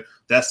Calendar.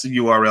 That's the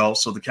URL.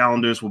 So the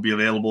calendars will be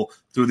available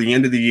through the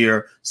end of the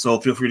year. So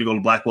feel free to go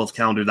to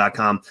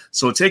blackwealthcalendar.com.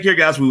 So take care,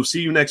 guys. We will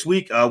see you next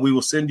week. We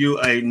will send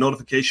you a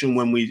notification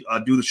when we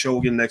do the show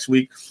again next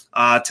week.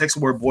 Text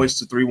the word voice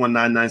to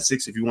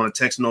 31996 if you want a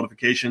text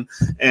notification.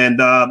 And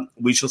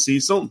we shall see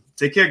you soon.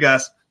 Take care,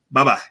 guys.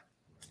 Bye-bye.